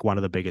did they make one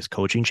of the biggest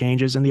coaching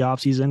changes in the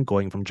offseason,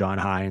 going from John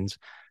Hynes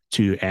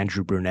to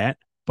Andrew Brunette,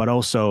 but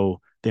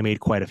also they made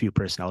quite a few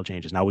personnel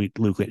changes. Now,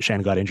 Luke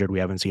Schenn got injured. We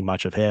haven't seen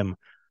much of him,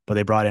 but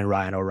they brought in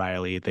Ryan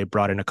O'Reilly. They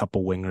brought in a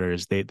couple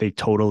wingers. They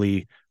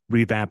totally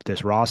revamped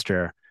this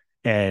roster,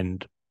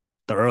 and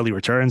the early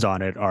returns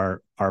on it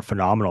are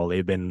phenomenal.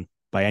 They've been,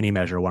 by any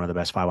measure, one of the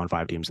best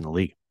 5-on-5 teams in the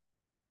league.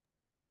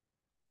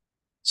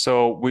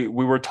 So we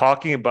were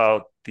talking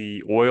about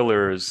the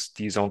Oilers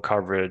D zone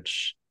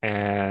coverage,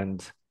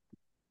 and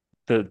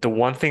the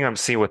one thing I'm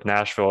seeing with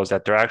Nashville is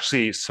that they're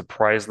actually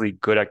surprisingly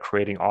good at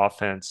creating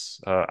offense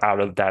out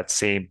of that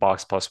same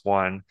box plus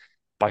one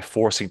by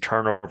forcing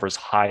turnovers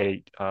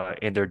high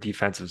in their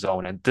defensive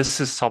zone. And this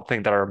is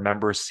something that I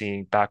remember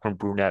seeing back when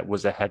Brunette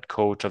was the head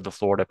coach of the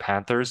Florida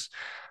Panthers.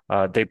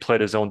 They played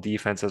his own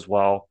defense as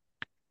well.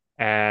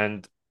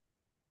 And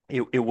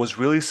it was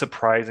really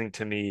surprising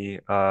to me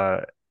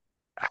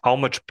how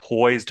much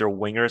poise their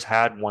wingers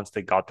had once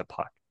they got the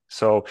puck.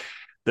 So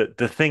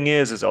the thing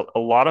is a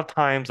lot of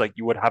times like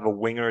you would have a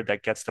winger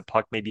that gets the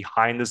puck maybe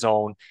high in the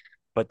zone,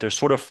 but they're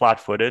sort of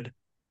flat-footed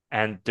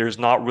and there's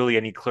not really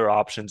any clear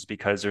options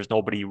because there's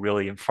nobody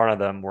really in front of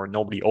them or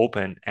nobody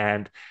open.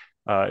 And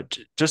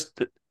just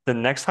the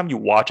next time you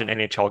watch an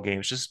NHL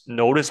game, just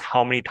notice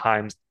how many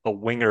times a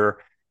winger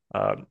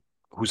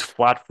who's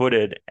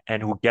flat-footed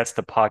and who gets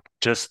the puck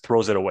just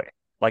throws it away.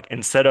 Like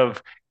instead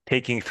of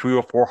taking 3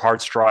 or 4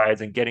 hard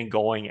strides and getting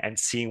going and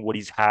seeing what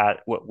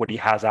he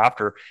has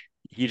after,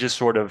 he just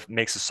sort of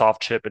makes a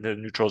soft chip into the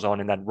neutral zone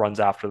and then runs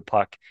after the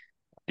puck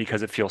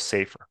because it feels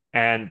safer.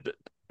 And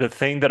the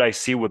thing that I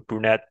see with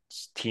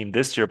Brunette's team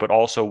this year, but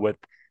also with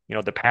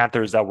the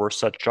Panthers that were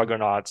such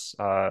juggernauts,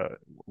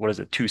 what is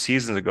it, 2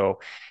 seasons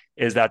ago,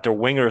 is that their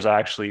wingers are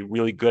actually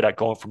really good at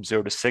going from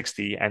 0 to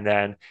 60, and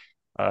then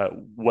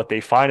what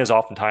they find is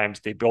oftentimes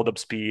they build up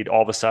speed.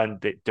 All of a sudden,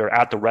 they're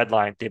at the red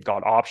line. They've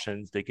got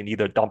options. They can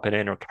either dump it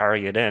in or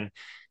carry it in.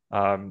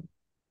 Um,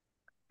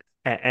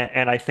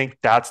 and I think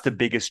that's the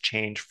biggest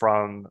change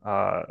from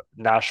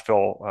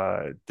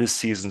Nashville this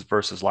season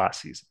versus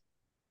last season.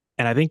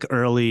 And I think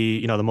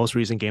early, the most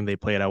recent game they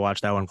played, I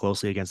watched that one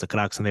closely against the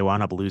Canucks, and they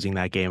wound up losing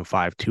that game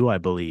 5-2, I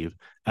believe.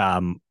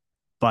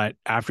 But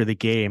after the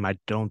game, I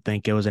don't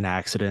think it was an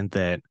accident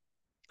that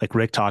Like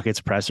Rick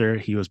Tockett's presser,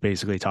 he was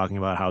basically talking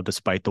about how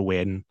despite the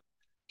win,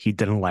 he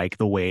didn't like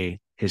the way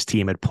his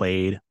team had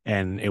played,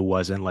 and it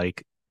wasn't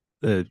like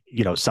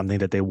something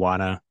that they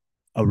want a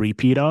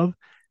repeat of.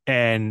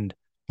 And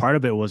part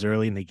of it was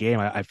early in the game.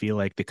 I feel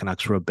like the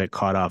Canucks were a bit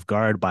caught off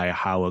guard by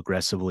how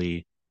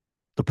aggressively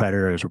the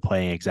Predators were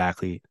playing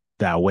exactly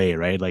that way,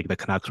 right? Like the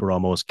Canucks were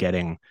almost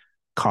getting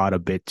caught a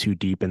bit too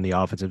deep in the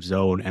offensive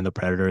zone, and the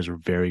Predators were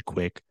very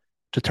quick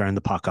to turn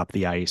the puck up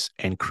the ice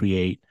and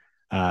create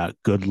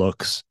good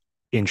looks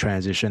in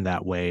transition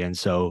that way. And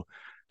so,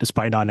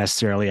 despite not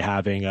necessarily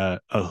having a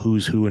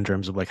who's who in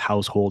terms of like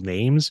household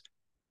names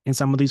in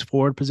some of these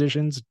forward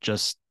positions,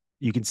 just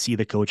you can see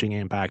the coaching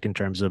impact in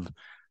terms of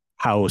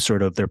how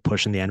sort of they're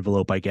pushing the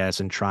envelope, I guess,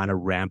 and trying to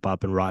ramp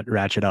up and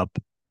ratchet up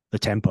the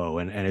tempo,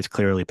 and it's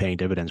clearly paying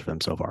dividends for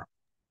them so far.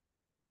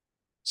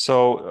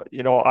 So,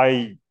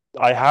 I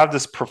have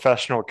this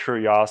professional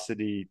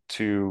curiosity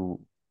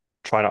to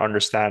try to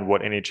understand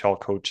what NHL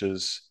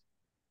coaches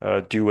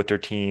do with their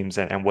teams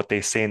and what they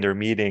say in their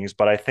meetings.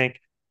 But I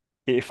think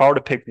if I were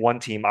to pick one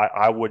team,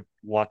 I would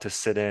want to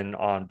sit in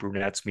on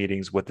Brunette's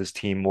meetings with his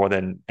team more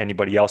than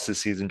anybody else's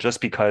season, just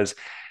because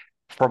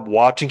from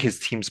watching his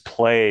teams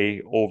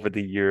play over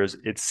the years,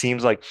 it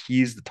seems like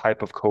he's the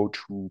type of coach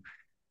who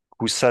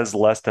says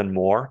less than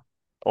more.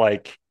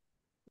 Like,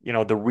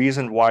 the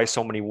reason why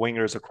so many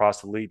wingers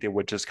across the league they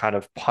would just kind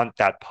of punt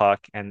that puck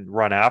and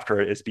run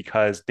after it is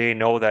because they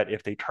know that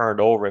if they turn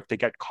it over, if they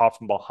get caught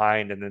from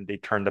behind and then they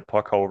turn the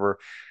puck over,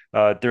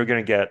 they're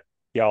going to get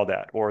yelled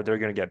at, or they're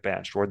going to get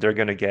benched, or they're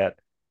going to get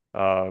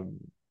um,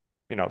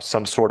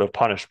 some sort of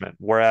punishment.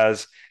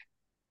 Whereas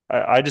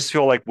I just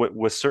feel like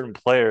with certain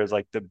players,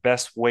 like the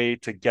best way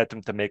to get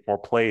them to make more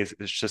plays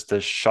is just to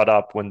shut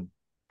up when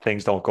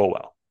things don't go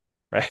well,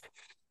 right?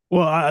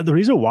 Well, the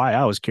reason why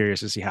I was curious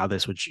to see how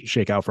this would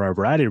shake out for a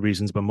variety of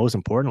reasons, but most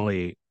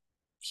importantly,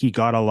 he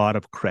got a lot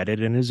of credit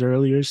in his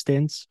earlier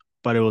stints,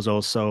 but it was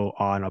also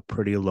on a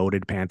pretty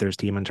loaded Panthers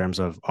team in terms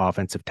of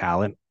offensive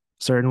talent,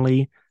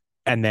 certainly.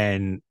 And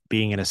then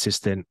being an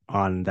assistant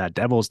on that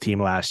Devils team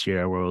last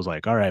year, where it was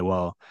like, all right,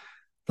 well,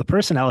 the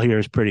personnel here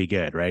is pretty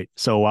good, right?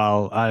 So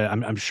while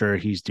I'm sure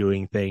he's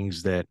doing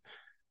things that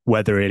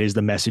whether it is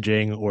the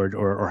messaging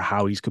or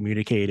how he's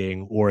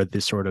communicating or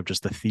this sort of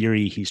just the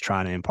theory he's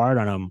trying to impart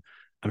on them,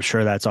 I'm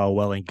sure that's all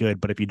well and good.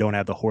 But if you don't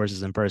have the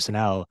horses and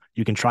personnel,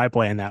 you can try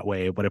playing that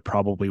way, but it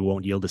probably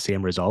won't yield the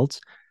same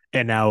results.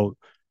 And now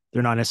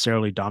they're not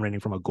necessarily dominating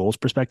from a goals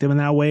perspective in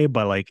that way,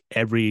 but like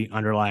every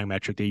underlying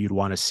metric that you'd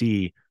want to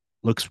see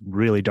looks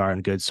really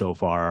darn good so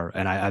far.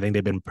 And I think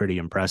they've been pretty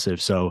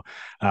impressive. So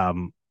they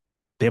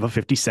have a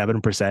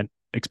 57%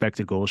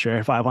 expected goal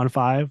share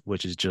 5-on-5,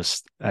 which is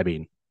just, I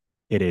mean,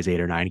 it is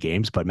 8 or 9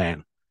 games, but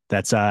man,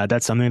 that's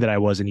something that I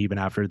wasn't even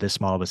after this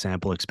small of a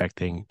sample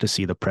expecting to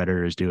see the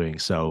Predators doing.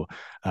 So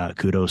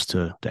kudos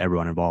to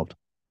everyone involved.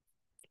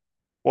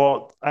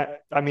 Well,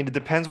 I mean, it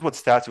depends what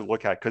stats you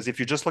look at. Because if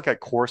you just look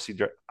at Corsi,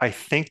 I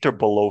think they're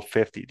below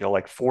 50. They're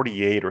like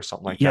 48 or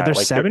something like Yeah, that.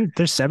 Like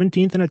they're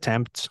 17th in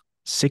attempts,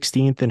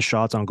 16th in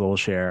shots on goal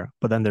share,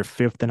 but then they're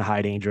fifth in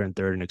high danger and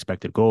third in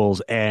expected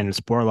goals. And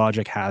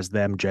Sportlogic has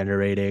them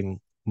generating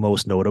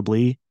most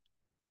notably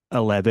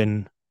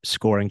 11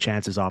 scoring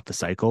chances off the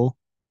cycle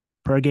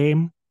per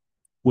game,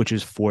 which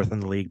is fourth in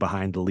the league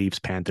behind the Leafs,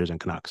 Panthers, and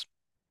Canucks.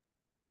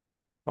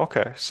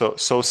 okay, so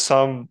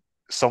some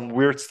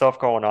weird stuff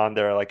going on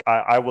there. Like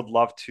I would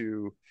love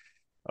to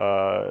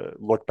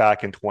look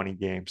back in 20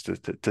 games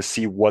to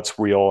see what's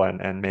real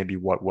and maybe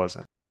what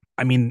wasn't.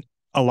 I mean,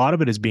 a lot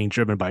of it is being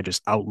driven by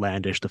just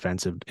outlandish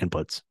defensive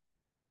inputs.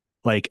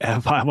 Like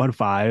at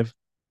 5-on-5,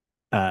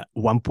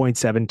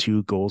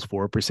 1.72 goals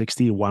for per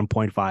 60,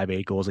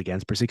 1.58 goals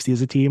against per 60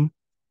 as a team.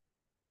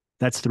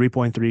 That's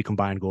 3.3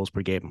 combined goals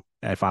per game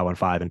at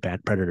 5-on-5 in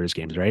Predators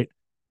games, right?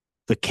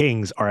 The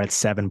Kings are at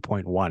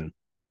 7.1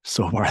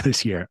 so far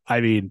this year.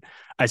 I mean,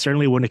 I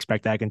certainly wouldn't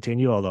expect that to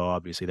continue, although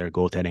obviously their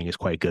goaltending is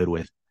quite good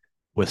with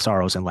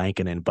Saros and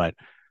Lankinen, but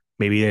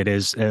maybe it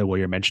is what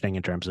you're mentioning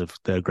in terms of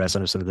the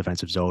aggressiveness in the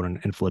defensive zone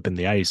and flipping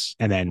the ice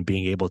and then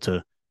being able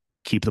to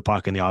keep the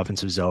puck in the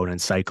offensive zone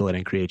and cycle it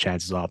and create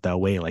chances off that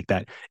way like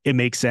that. It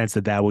makes sense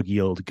that that would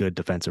yield good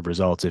defensive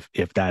results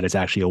if that is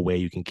actually a way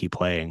you can keep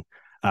playing.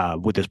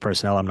 With this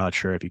personnel, I'm not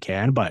sure if you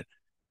can, but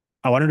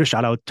I wanted to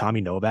shout out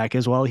Tommy Novak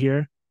as well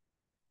here.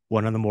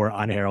 One of the more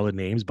unheralded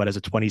names, but as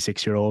a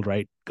 26-year-old,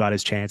 right, got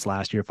his chance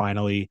last year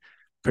finally,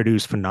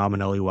 produced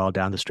phenomenally well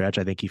down the stretch.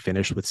 I think he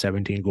finished with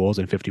 17 goals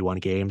in 51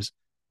 games.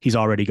 He's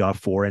already got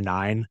 4 and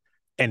 9,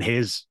 and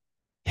his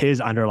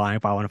underlying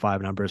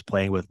 5-on-5 numbers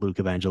playing with Luke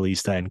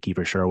Evangelista and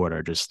Kiefer Sherwood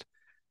are just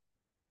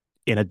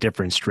in a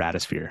different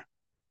stratosphere.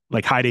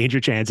 Like high danger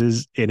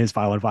chances in his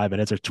 5-on-5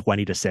 minutes are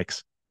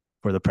 20-6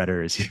 for the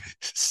Predators.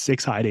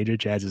 6 high danger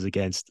chances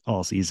against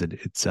all season.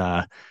 It's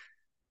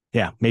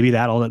yeah, maybe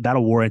that'll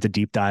warrant a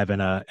deep dive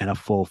and a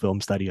full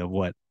film study of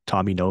what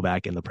Tommy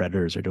Novak and the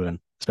Predators are doing,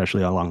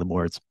 especially along the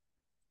boards.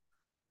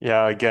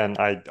 Yeah, again,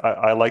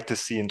 I like to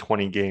see in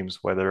 20 games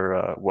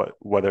whether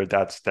whether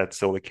that's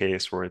still the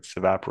case or it's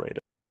evaporated.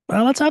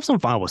 Well, let's have some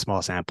fun with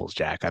small samples,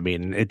 Jack. I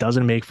mean, it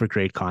doesn't make for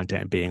great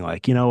content being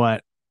like, you know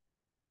what,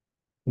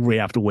 we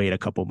have to wait a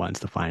couple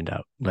months to find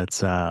out. Let's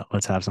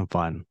have some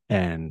fun.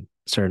 And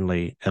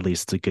certainly at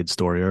least it's a good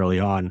story early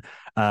on.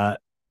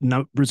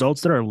 No,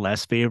 results that are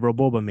less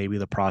favorable, but maybe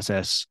the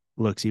process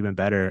looks even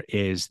better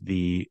is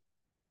the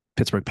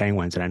Pittsburgh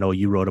Penguins. And I know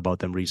you wrote about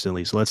them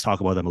recently. So let's talk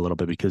about them a little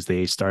bit because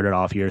they started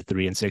off here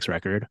 3-6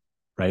 record,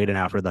 right? And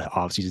after the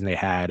offseason they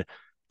had,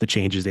 the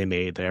changes they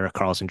made, the Erik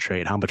Karlsson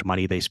trade, how much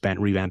money they spent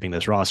revamping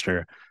this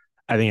roster.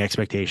 I think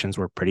expectations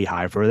were pretty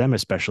high for them,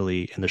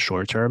 especially in the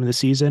short term this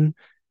season.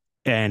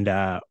 And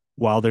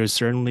while there's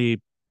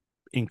certainly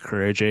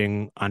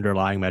encouraging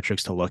underlying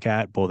metrics to look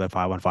at, both at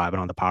 5-on-5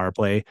 and on the power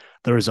play,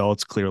 the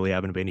results clearly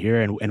haven't been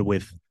here. And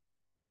with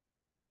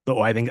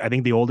I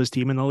think the oldest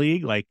team in the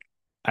league, like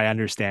I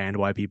understand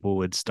why people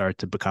would start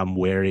to become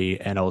wary,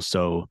 and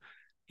also,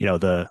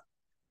 the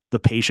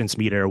patience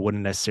meter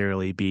wouldn't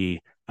necessarily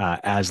be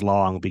as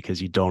long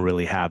because you don't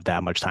really have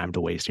that much time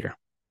to waste here.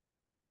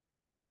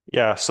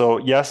 Yeah, so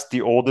yes,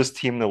 the oldest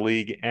team in the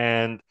league,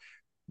 and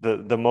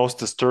the most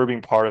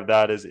disturbing part of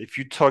that is if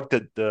you took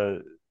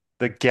the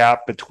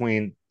gap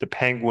between the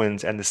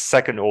Penguins and the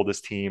second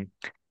oldest team,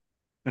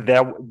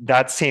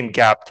 that same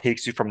gap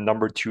takes you from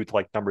number two to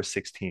like number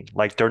 16.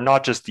 Like they're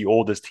not just the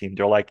oldest team,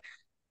 they're like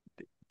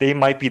they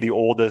might be the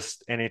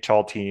oldest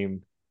NHL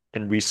team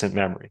in recent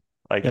memory.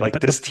 Like Yeah, like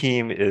this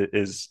team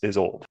is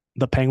old.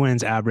 the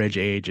Penguins' average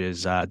age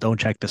is don't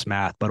check this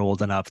math, but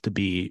old enough to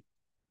be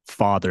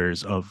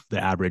fathers of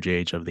the average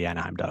age of the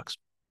Anaheim Ducks.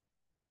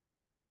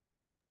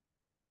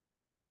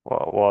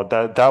 Well,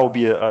 that would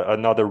be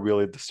another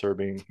really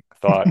disturbing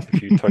thought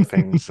if you took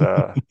things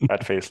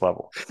at face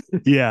level.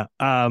 Yeah.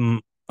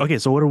 Okay.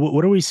 So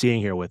what are we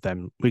seeing here with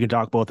them? We can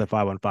talk both at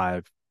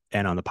 5-on-5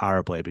 and on the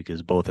power play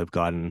because both have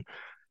gotten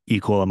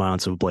equal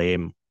amounts of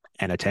blame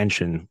and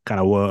attention. Kind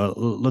of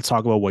let's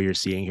talk about what you're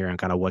seeing here and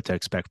kind of what to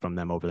expect from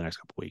them over the next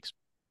couple of weeks.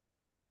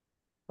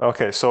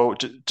 Okay, so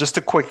just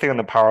a quick thing on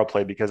the power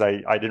play because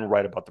I didn't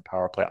write about the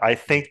power play. I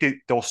think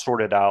they'll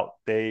sort it out.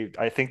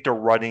 I think they're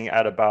running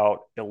at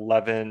about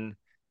 11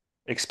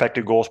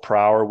 expected goals per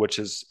hour, which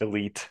is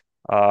elite.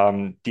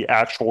 The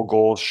actual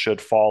goals should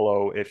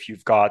follow if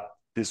you've got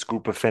this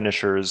group of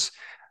finishers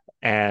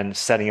and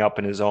setting up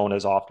in his zone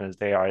as often as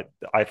they are.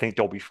 I think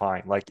they'll be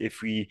fine. Like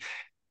if we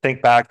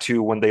think back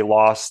to when they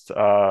lost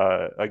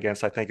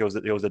against, I think it was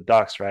the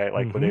Ducks, right?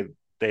 Like Mm-hmm.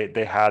 when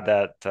they had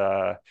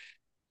that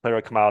player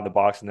would come out of the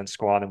box and then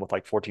score on them with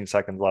like 14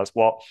 seconds left.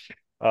 Well,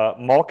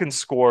 Malkin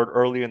scored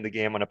early in the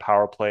game on a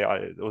power play.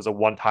 It was a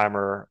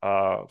one-timer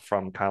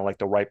from kind of like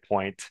the right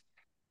point.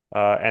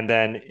 And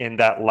then in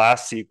that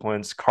last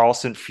sequence,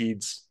 Karlsson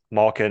feeds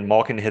Malkin.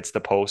 Malkin hits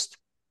the post.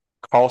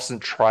 Karlsson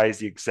tries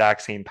the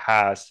exact same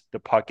pass. The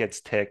puck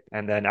gets ticked,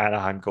 and then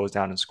Anaheim goes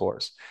down and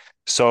scores.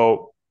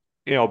 So,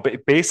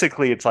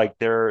 basically, it's like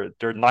they're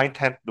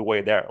 9/10 the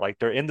way there. Like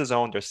they're in the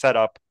zone, they're set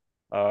up,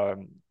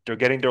 they're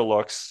getting their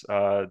looks.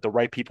 The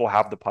right people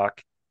have the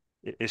puck.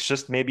 It's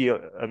just maybe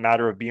a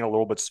matter of being a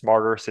little bit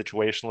smarter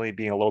situationally,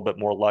 being a little bit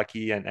more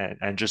lucky,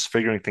 and just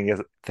figuring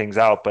things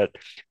out. But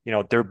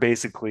they're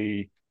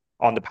basically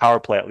on the power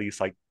play at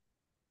least, like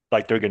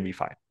they're gonna be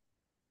fine.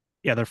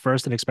 Yeah, they're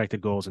first in expected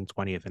goals and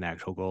 20th in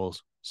actual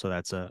goals. So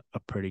that's a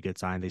pretty good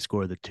sign. They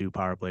scored the two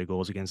power play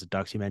goals against the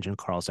Ducks. You mentioned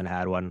Karlsson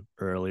had one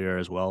earlier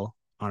as well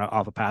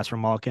off a pass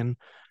from Malkin.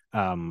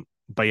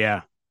 But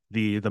yeah,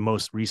 the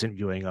most recent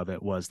viewing of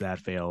it was that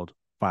failed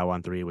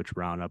 5-on-3, which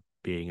wound up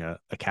being a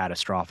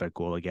catastrophic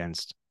goal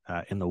against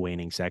in the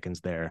waning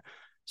seconds there.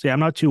 So yeah, I'm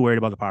not too worried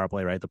about the power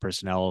play, right? The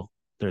personnel,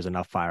 there's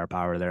enough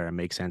firepower there. It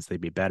makes sense they'd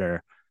be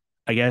better.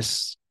 I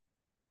guess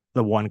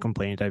the one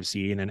complaint I've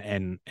seen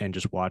and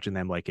just watching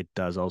them, like it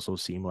does also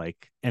seem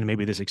like, and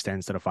maybe this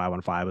extends to the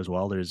 5-on-5 as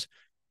well. There's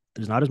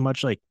not as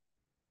much like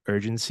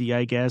urgency,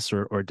 I guess,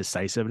 or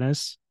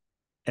decisiveness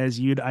as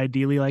you'd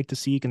ideally like to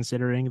see,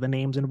 considering the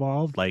names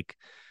involved. Like,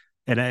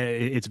 and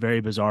it's very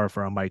bizarre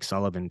for a Mike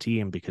Sullivan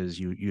team because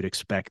you'd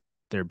expect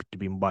there to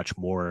be much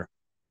more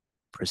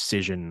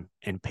precision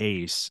and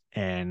pace.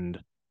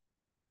 And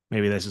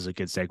maybe this is a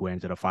good segue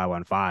into the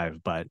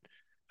 5-on-5, but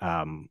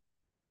um,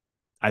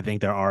 I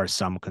think there are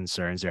some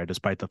concerns there,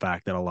 despite the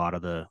fact that a lot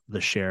of the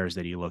shares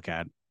that you look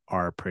at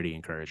are pretty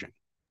encouraging.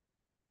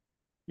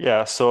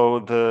 Yeah, so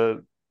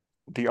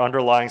the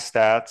underlying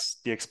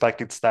stats, the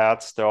expected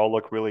stats, they all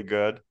look really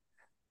good.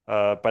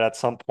 But at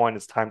some point,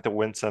 it's time to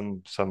win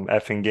some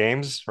effing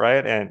games,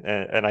 right?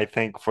 And I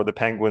think for the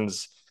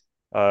Penguins,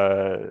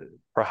 uh,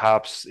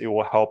 perhaps it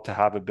will help to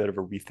have a bit of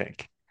a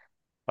rethink.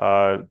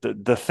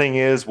 The thing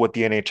is with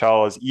the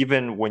NHL is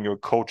even when your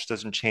coach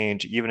doesn't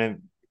change,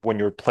 when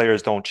your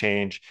players don't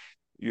change,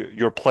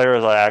 your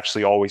players are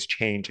actually always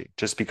changing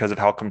just because of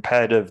how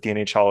competitive the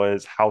NHL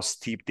is, how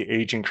steep the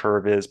aging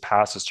curve is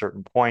past a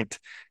certain point.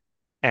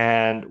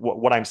 And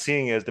what I'm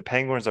seeing is the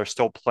Penguins are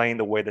still playing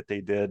the way that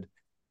they did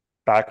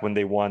back when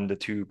they won the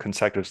two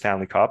consecutive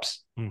Stanley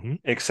Cups, Mm-hmm.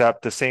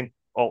 except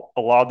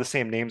a lot of the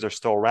same names are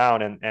still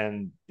around,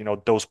 and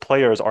those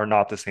players are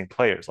not the same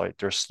players. Like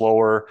they're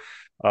slower,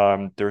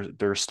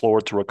 They're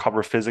slower to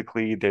recover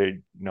physically.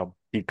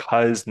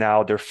 Because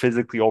now they're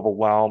physically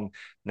overwhelmed.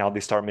 Now they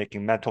start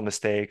making mental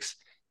mistakes,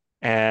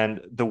 and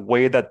the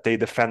way that they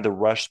defend the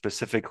rush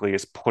specifically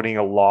is putting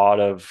a lot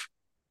of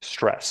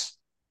stress.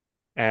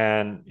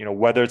 And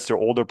whether it's their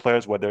older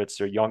players, whether it's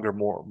their younger,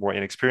 more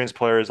inexperienced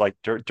players, like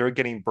they're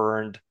getting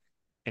burned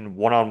in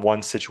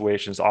one-on-one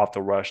situations off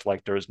the rush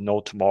like there's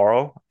no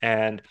tomorrow.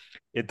 And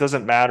it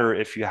doesn't matter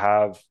if you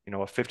have, a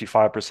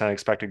 55%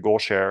 expected goal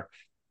share,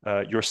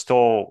 you're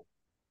still,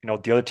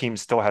 the other team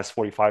still has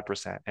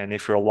 45%. And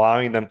if you're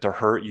allowing them to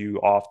hurt you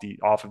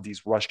off of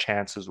these rush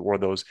chances or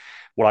those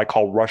what I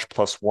call rush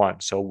plus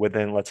one. So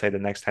within, let's say, the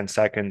next 10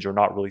 seconds, you're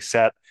not really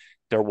set.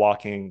 They're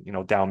walking,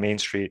 down Main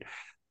Street.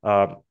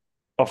 Um,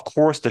 of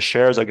course, the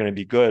shares are going to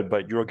be good,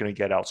 but you're going to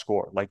get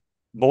outscored. Like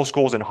most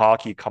goals in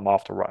hockey come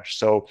off the rush.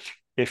 So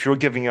if you're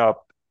giving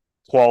up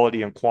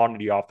quality and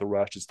quantity off the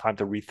rush, it's time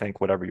to rethink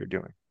whatever you're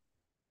doing.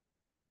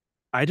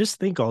 I just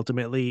think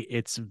ultimately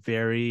it's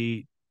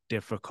very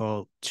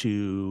difficult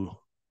to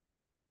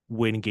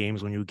win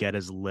games when you get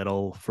as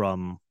little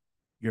from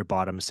your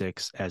bottom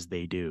six as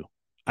they do.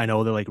 I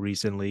know that like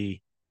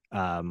recently,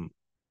 um,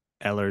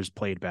 Eller's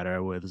played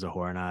better with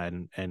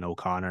Zahorna and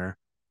O'Connor,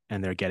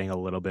 and they're getting a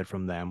little bit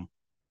from them.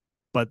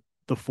 But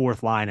the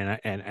fourth line,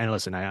 and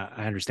listen,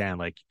 I understand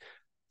like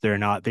they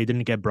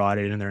didn't get brought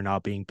in and they're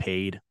not being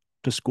paid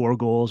to score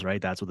goals, right?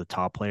 That's what the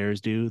top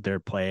players do. They're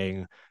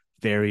playing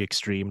very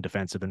extreme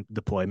defensive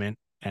deployment,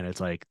 and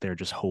it's like they're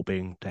just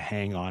hoping to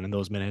hang on in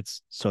those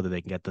minutes so that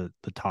they can get the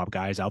top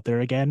guys out there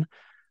again.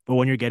 But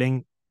when you're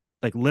getting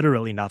like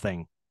literally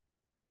nothing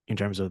in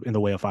terms of in the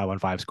way of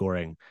 5-on-5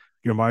 scoring,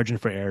 your margin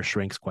for error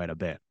shrinks quite a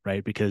bit,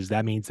 right? Because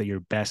that means that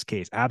your best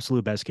case,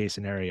 absolute best case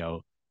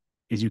scenario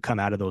is you come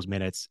out of those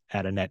minutes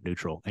at a net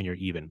neutral and you're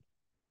even.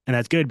 And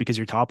that's good because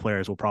your top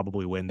players will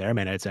probably win their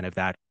minutes. And if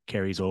that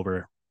carries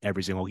over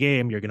every single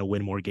game, you're going to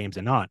win more games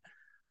than not.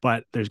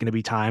 But there's going to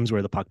be times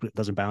where the puck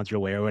doesn't bounce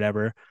your way or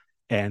whatever,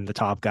 and the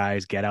top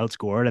guys get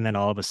outscored. And then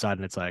all of a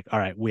sudden it's like, all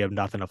right, we have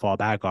nothing to fall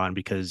back on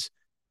because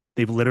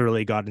they've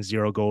literally gotten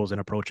 0 goals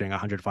and approaching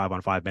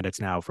 105-on-5 minutes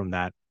now from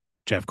that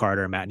Jeff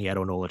Carter, Matt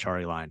Nieto, Nola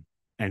Chari line.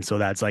 And so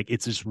that's like,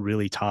 it's just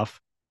really tough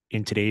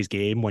in today's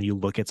game when you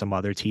look at some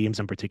other teams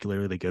and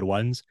particularly the good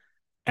ones,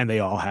 and they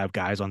all have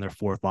guys on their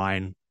fourth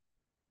line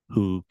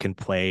who can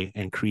play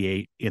and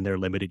create in their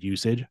limited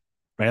usage,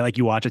 right? Like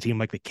you watch a team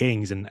like the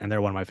Kings, and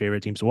they're one of my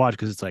favorite teams to watch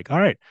because it's like, all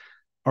right,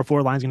 our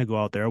four line's going to go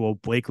out there. Well,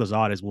 Blake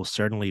Lizotte will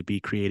certainly be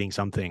creating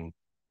something.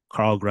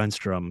 Carl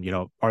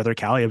Grundstrom, Arthur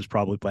Kaliev's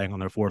probably playing on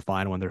their fourth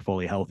line when they're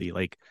fully healthy.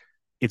 Like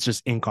it's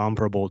just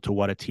incomparable to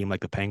what a team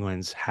like the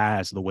Penguins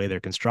has, the way they're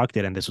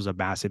constructed. And this was a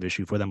massive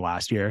issue for them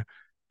last year.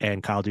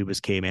 And Kyle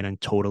Dubas came in and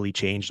totally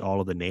changed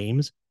all of the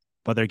names,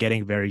 but they're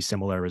getting very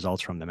similar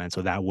results from them. And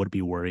so that would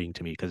be worrying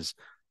to me because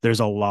there's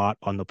a lot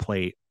on the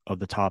plate of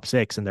the top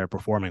six and they're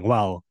performing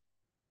well,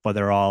 but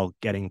they're all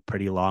getting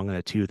pretty long in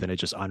the tooth. And it's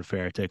just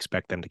unfair to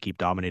expect them to keep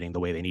dominating the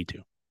way they need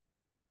to.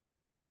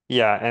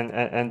 Yeah,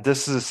 and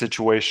this is a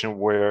situation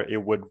where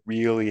it would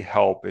really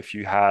help if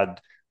you had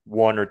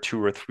one or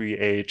two or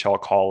three AHL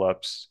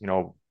call-ups,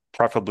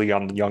 preferably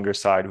on the younger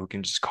side who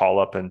can just call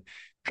up and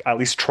at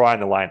least try in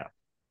the lineup.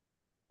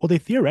 Well, they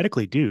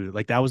theoretically do.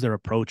 Like that was their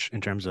approach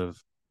in terms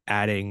of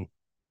adding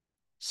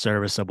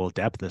serviceable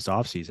depth this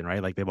offseason,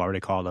 right? Like they've already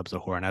called up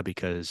Zahorna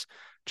because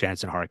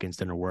Jansen Harkins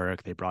didn't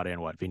work. They brought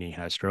in Vinny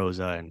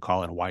Hastroza and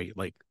Colin White.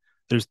 Like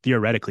there's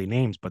theoretically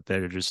names, but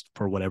they're just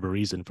for whatever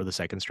reason for the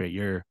second straight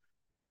year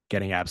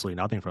getting absolutely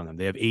nothing from them.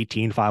 They have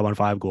 18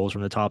 5-on-5 goals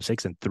from the top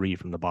six and 3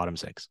 from the bottom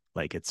six.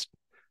 Like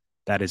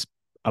that is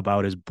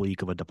about as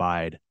bleak of a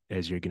divide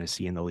as you're going to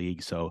see in the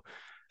league. So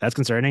that's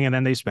concerning. And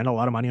then they spend a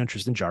lot of money on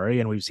Tristan Jarry,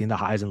 and we've seen the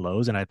highs and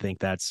lows. And I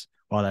think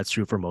while that's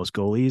true for most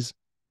goalies,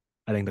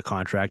 I think the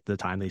contract, the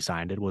time they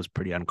signed it, was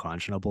pretty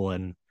unconscionable.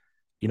 And,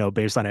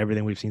 based on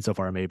everything we've seen so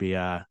far, maybe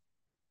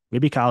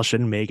Kyle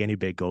shouldn't make any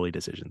big goalie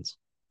decisions.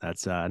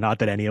 That's not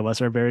that any of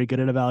us are very good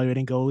at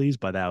evaluating goalies,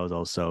 but that was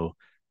also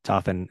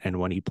tough. And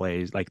when he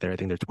plays, like I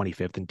think they're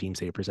 25th in team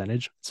save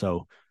percentage.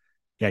 So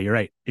yeah, you're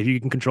right. If you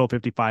can control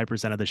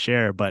 55% of the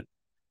share, but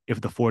if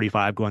the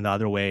 45 going the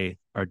other way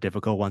are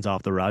difficult ones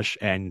off the rush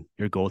and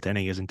your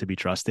goaltending isn't to be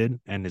trusted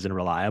and isn't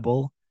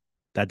reliable,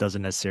 that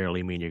doesn't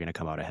necessarily mean you're going to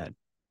come out ahead.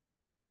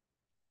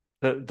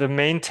 The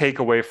main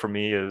takeaway for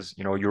me is,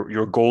 your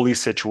goalie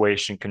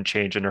situation can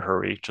change in a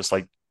hurry, just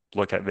like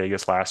look at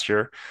Vegas last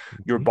year.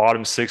 Your Mm-hmm.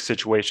 bottom six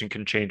situation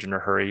can change in a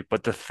hurry,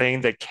 but the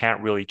thing that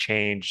can't really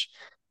change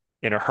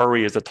in a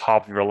hurry is the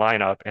top of your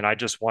lineup. And I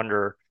just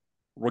wonder,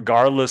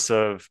 regardless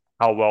of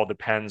how well the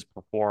Pens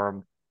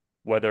perform,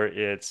 whether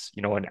it's,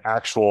 an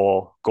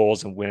actual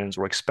goals and wins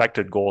or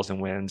expected goals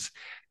and wins,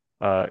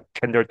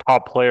 can their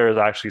top players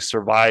actually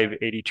survive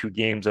 82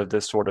 games of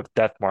this sort of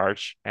death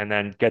march and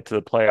then get to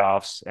the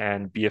playoffs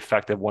and be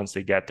effective once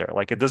they get there?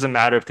 Like, it doesn't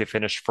matter if they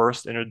finish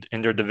first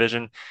in their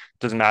division, it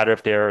doesn't matter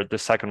if they're the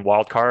second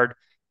wild card.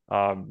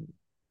 Um,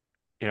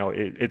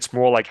 it's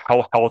more like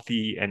how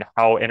healthy and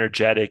how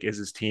energetic is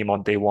his team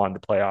on day one, the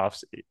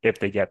playoffs, if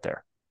they get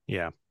there.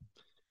 Yeah.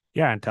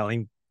 Yeah. And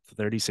telling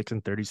 36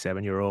 and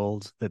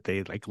 37-year-olds that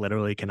they like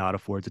literally cannot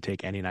afford to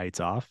take any nights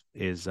off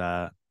is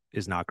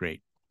not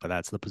great. But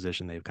that's the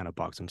position they've kind of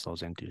boxed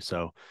themselves into.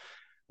 So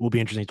will be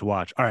interesting to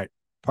watch. All right,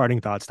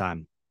 parting thoughts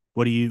time.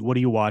 What are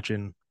you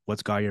watching?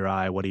 What's got your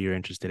eye? What are you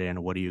interested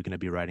in? What are you going to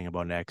be writing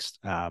about next?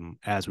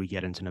 As we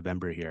get into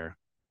November here,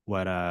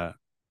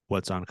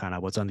 what's on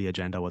the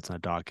agenda? What's on the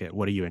docket?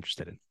 What are you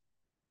interested in?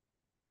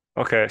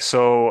 Okay,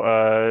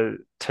 so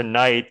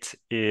tonight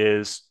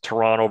is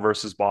Toronto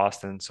versus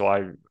Boston. So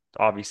I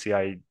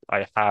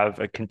have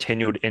a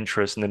continued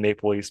interest in the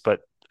Maple Leafs,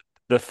 but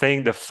the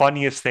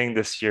funniest thing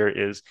this year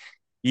is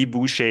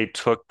Ibouche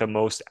took the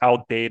most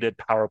outdated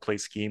power play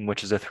scheme,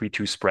 which is a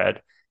 3-2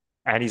 spread,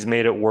 and he's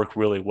made it work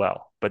really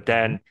well. But Mhm.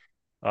 then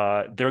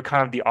they're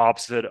kind of the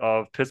opposite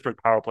of Pittsburgh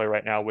power play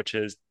right now, which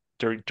is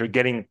they're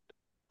getting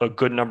a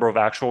good number of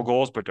actual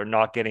goals, but they're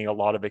not getting a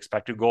lot of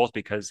expected goals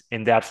because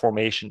in that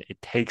formation,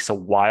 it takes a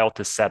while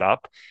to set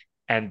up.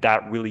 And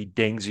that really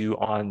dings you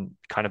on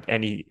kind of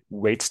any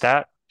weight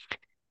stat.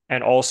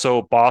 And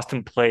also,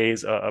 Boston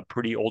plays a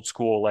pretty old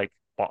school like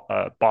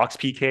box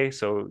PK,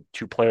 so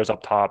two players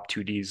up top,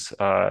 two Ds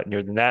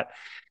near the net,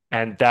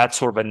 and that's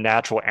sort of a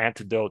natural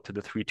antidote to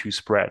the 3-2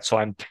 spread. So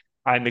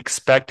I'm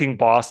expecting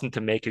Boston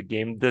to make a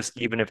game of this,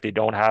 even if they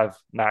don't have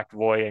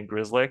McAvoy and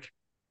Grizzly,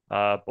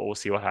 but we'll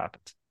see what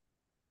happens.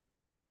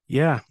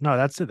 Yeah, no,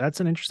 that's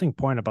an interesting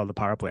point about the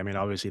power play. I mean,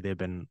 obviously they've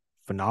been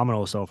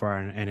phenomenal so far,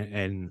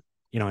 and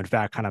in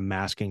fact, kind of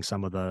masking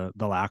some of the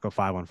lack of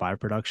 5-on-5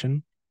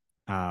 production.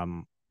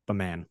 But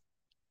man,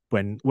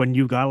 when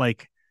you got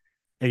like,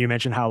 and you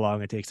mentioned how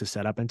long it takes to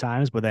set up in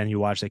times, but then you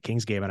watch the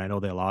Kings game, and I know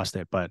they lost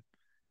it, but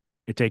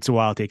it takes a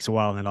while,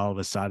 and then all of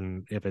a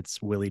sudden, if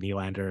it's Willie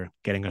Nylander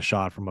getting a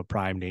shot from a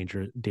prime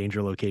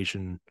danger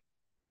location,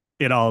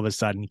 it all of a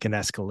sudden can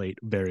escalate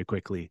very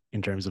quickly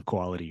in terms of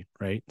quality,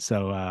 right?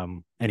 So,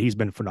 and he's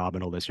been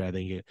phenomenal this year. I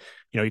think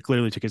he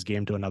clearly took his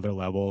game to another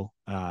level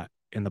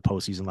in the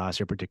postseason last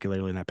year,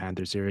 particularly in that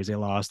Panthers series they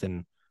lost,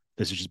 and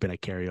this has just been a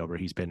carryover.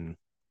 He's been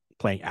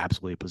playing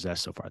absolutely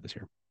possessed so far this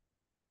year.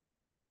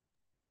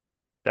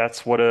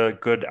 That's what a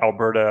good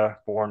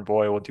Alberta-born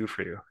boy will do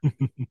for you.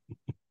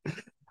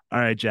 All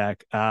right,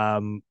 Jack.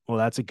 Well,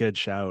 that's a good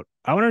shout.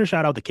 I wanted to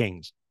shout out the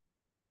Kings.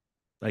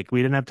 Like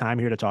we didn't have time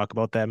here to talk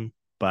about them,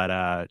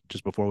 but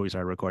just before we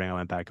started recording, I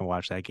went back and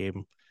watched that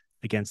game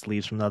against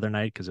Leafs from the other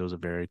night because it was a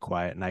very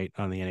quiet night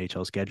on the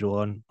NHL schedule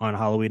on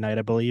Halloween night,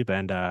 I believe,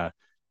 and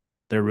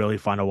they're really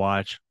fun to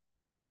watch.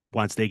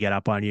 Once they get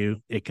up on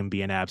you, it can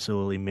be an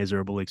absolutely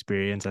miserable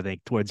experience. I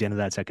think towards the end of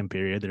that second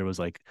period, there was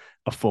like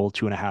a full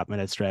 2.5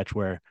 minute stretch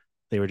where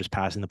they were just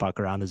passing the puck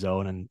around the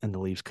zone and the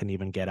Leafs couldn't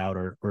even get out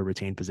or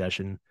retain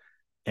possession.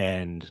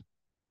 And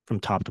from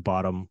top to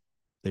bottom,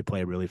 they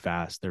play really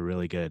fast. They're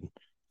really good.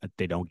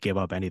 They don't give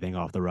up anything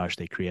off the rush.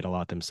 They create a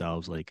lot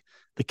themselves. Like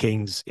the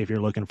Kings, if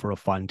you're looking for a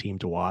fun team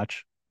to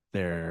watch,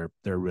 they're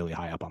really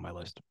high up on my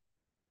list.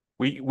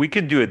 We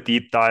could do a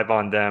deep dive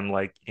on them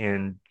like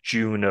in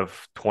June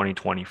of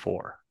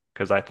 2024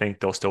 because I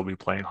think they'll still be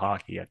playing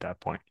hockey at that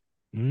point.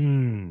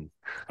 Mm.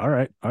 All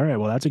right. All right.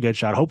 Well, that's a good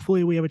shot.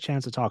 Hopefully we have a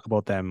chance to talk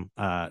about them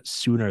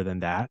sooner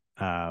than that.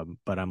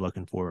 But I'm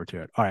looking forward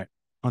to it. All right.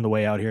 On the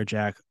way out here,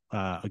 Jack,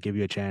 I'll give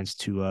you a chance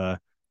to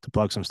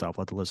plug some stuff.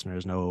 Let the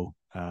listeners know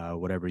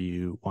whatever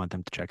you want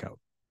them to check out.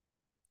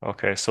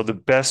 Okay, so the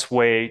best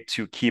way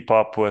to keep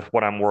up with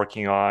what I'm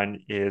working on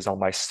is on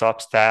my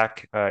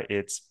Substack.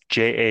 It's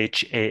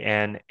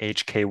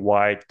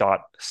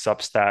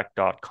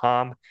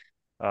jhanhky.substack.com.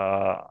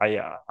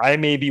 I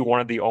may be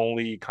one of the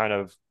only kind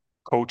of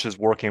coaches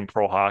working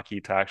pro hockey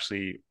to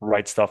actually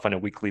write stuff on a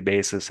weekly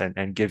basis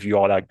and give you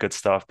all that good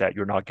stuff that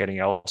you're not getting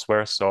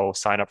elsewhere. So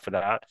sign up for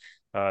that.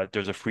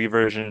 There's a free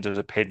version, there's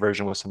a paid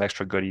version with some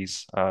extra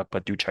goodies,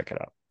 but do check it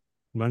out.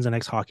 When's the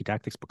next Hockey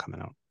Tactics book coming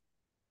out?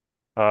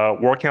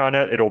 Working on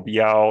it. It'll be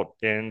out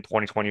in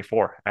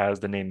 2024, as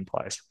the name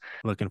implies.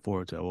 Looking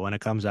forward to it. Well, when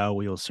it comes out,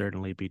 we will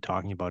certainly be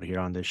talking about it here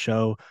on this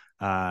show.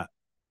 Uh,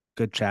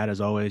 Good chat as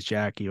always,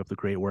 Jack. Keep up the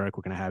great work.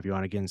 We're going to have you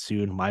on again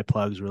soon. My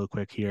plugs, real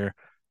quick here.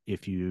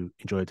 If you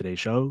enjoyed today's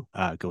show,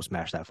 go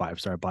smash that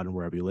 5-star button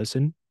wherever you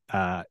listen.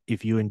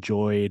 If you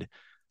enjoyed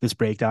this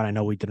breakdown, I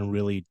know we didn't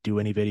really do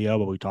any video,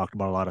 but we talked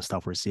about a lot of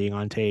stuff we're seeing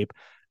on tape.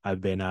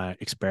 I've been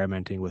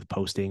experimenting with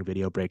posting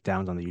video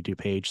breakdowns on the YouTube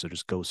page. So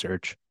just go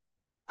search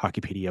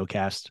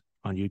Hockeypediocast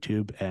on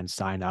YouTube and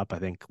sign up. I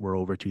think we're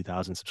over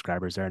 2,000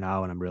 subscribers there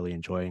now, and I'm really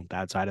enjoying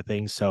that side of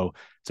things. So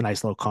it's a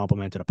nice little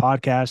compliment to the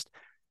podcast.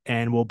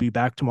 And we'll be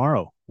back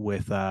tomorrow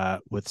with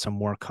some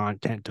more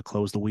content to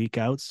close the week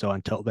out. So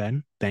until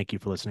then, thank you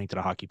for listening to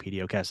the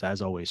Hockeypediocast,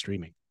 as always,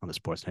 streaming on the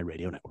Sportsnet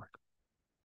Radio Network.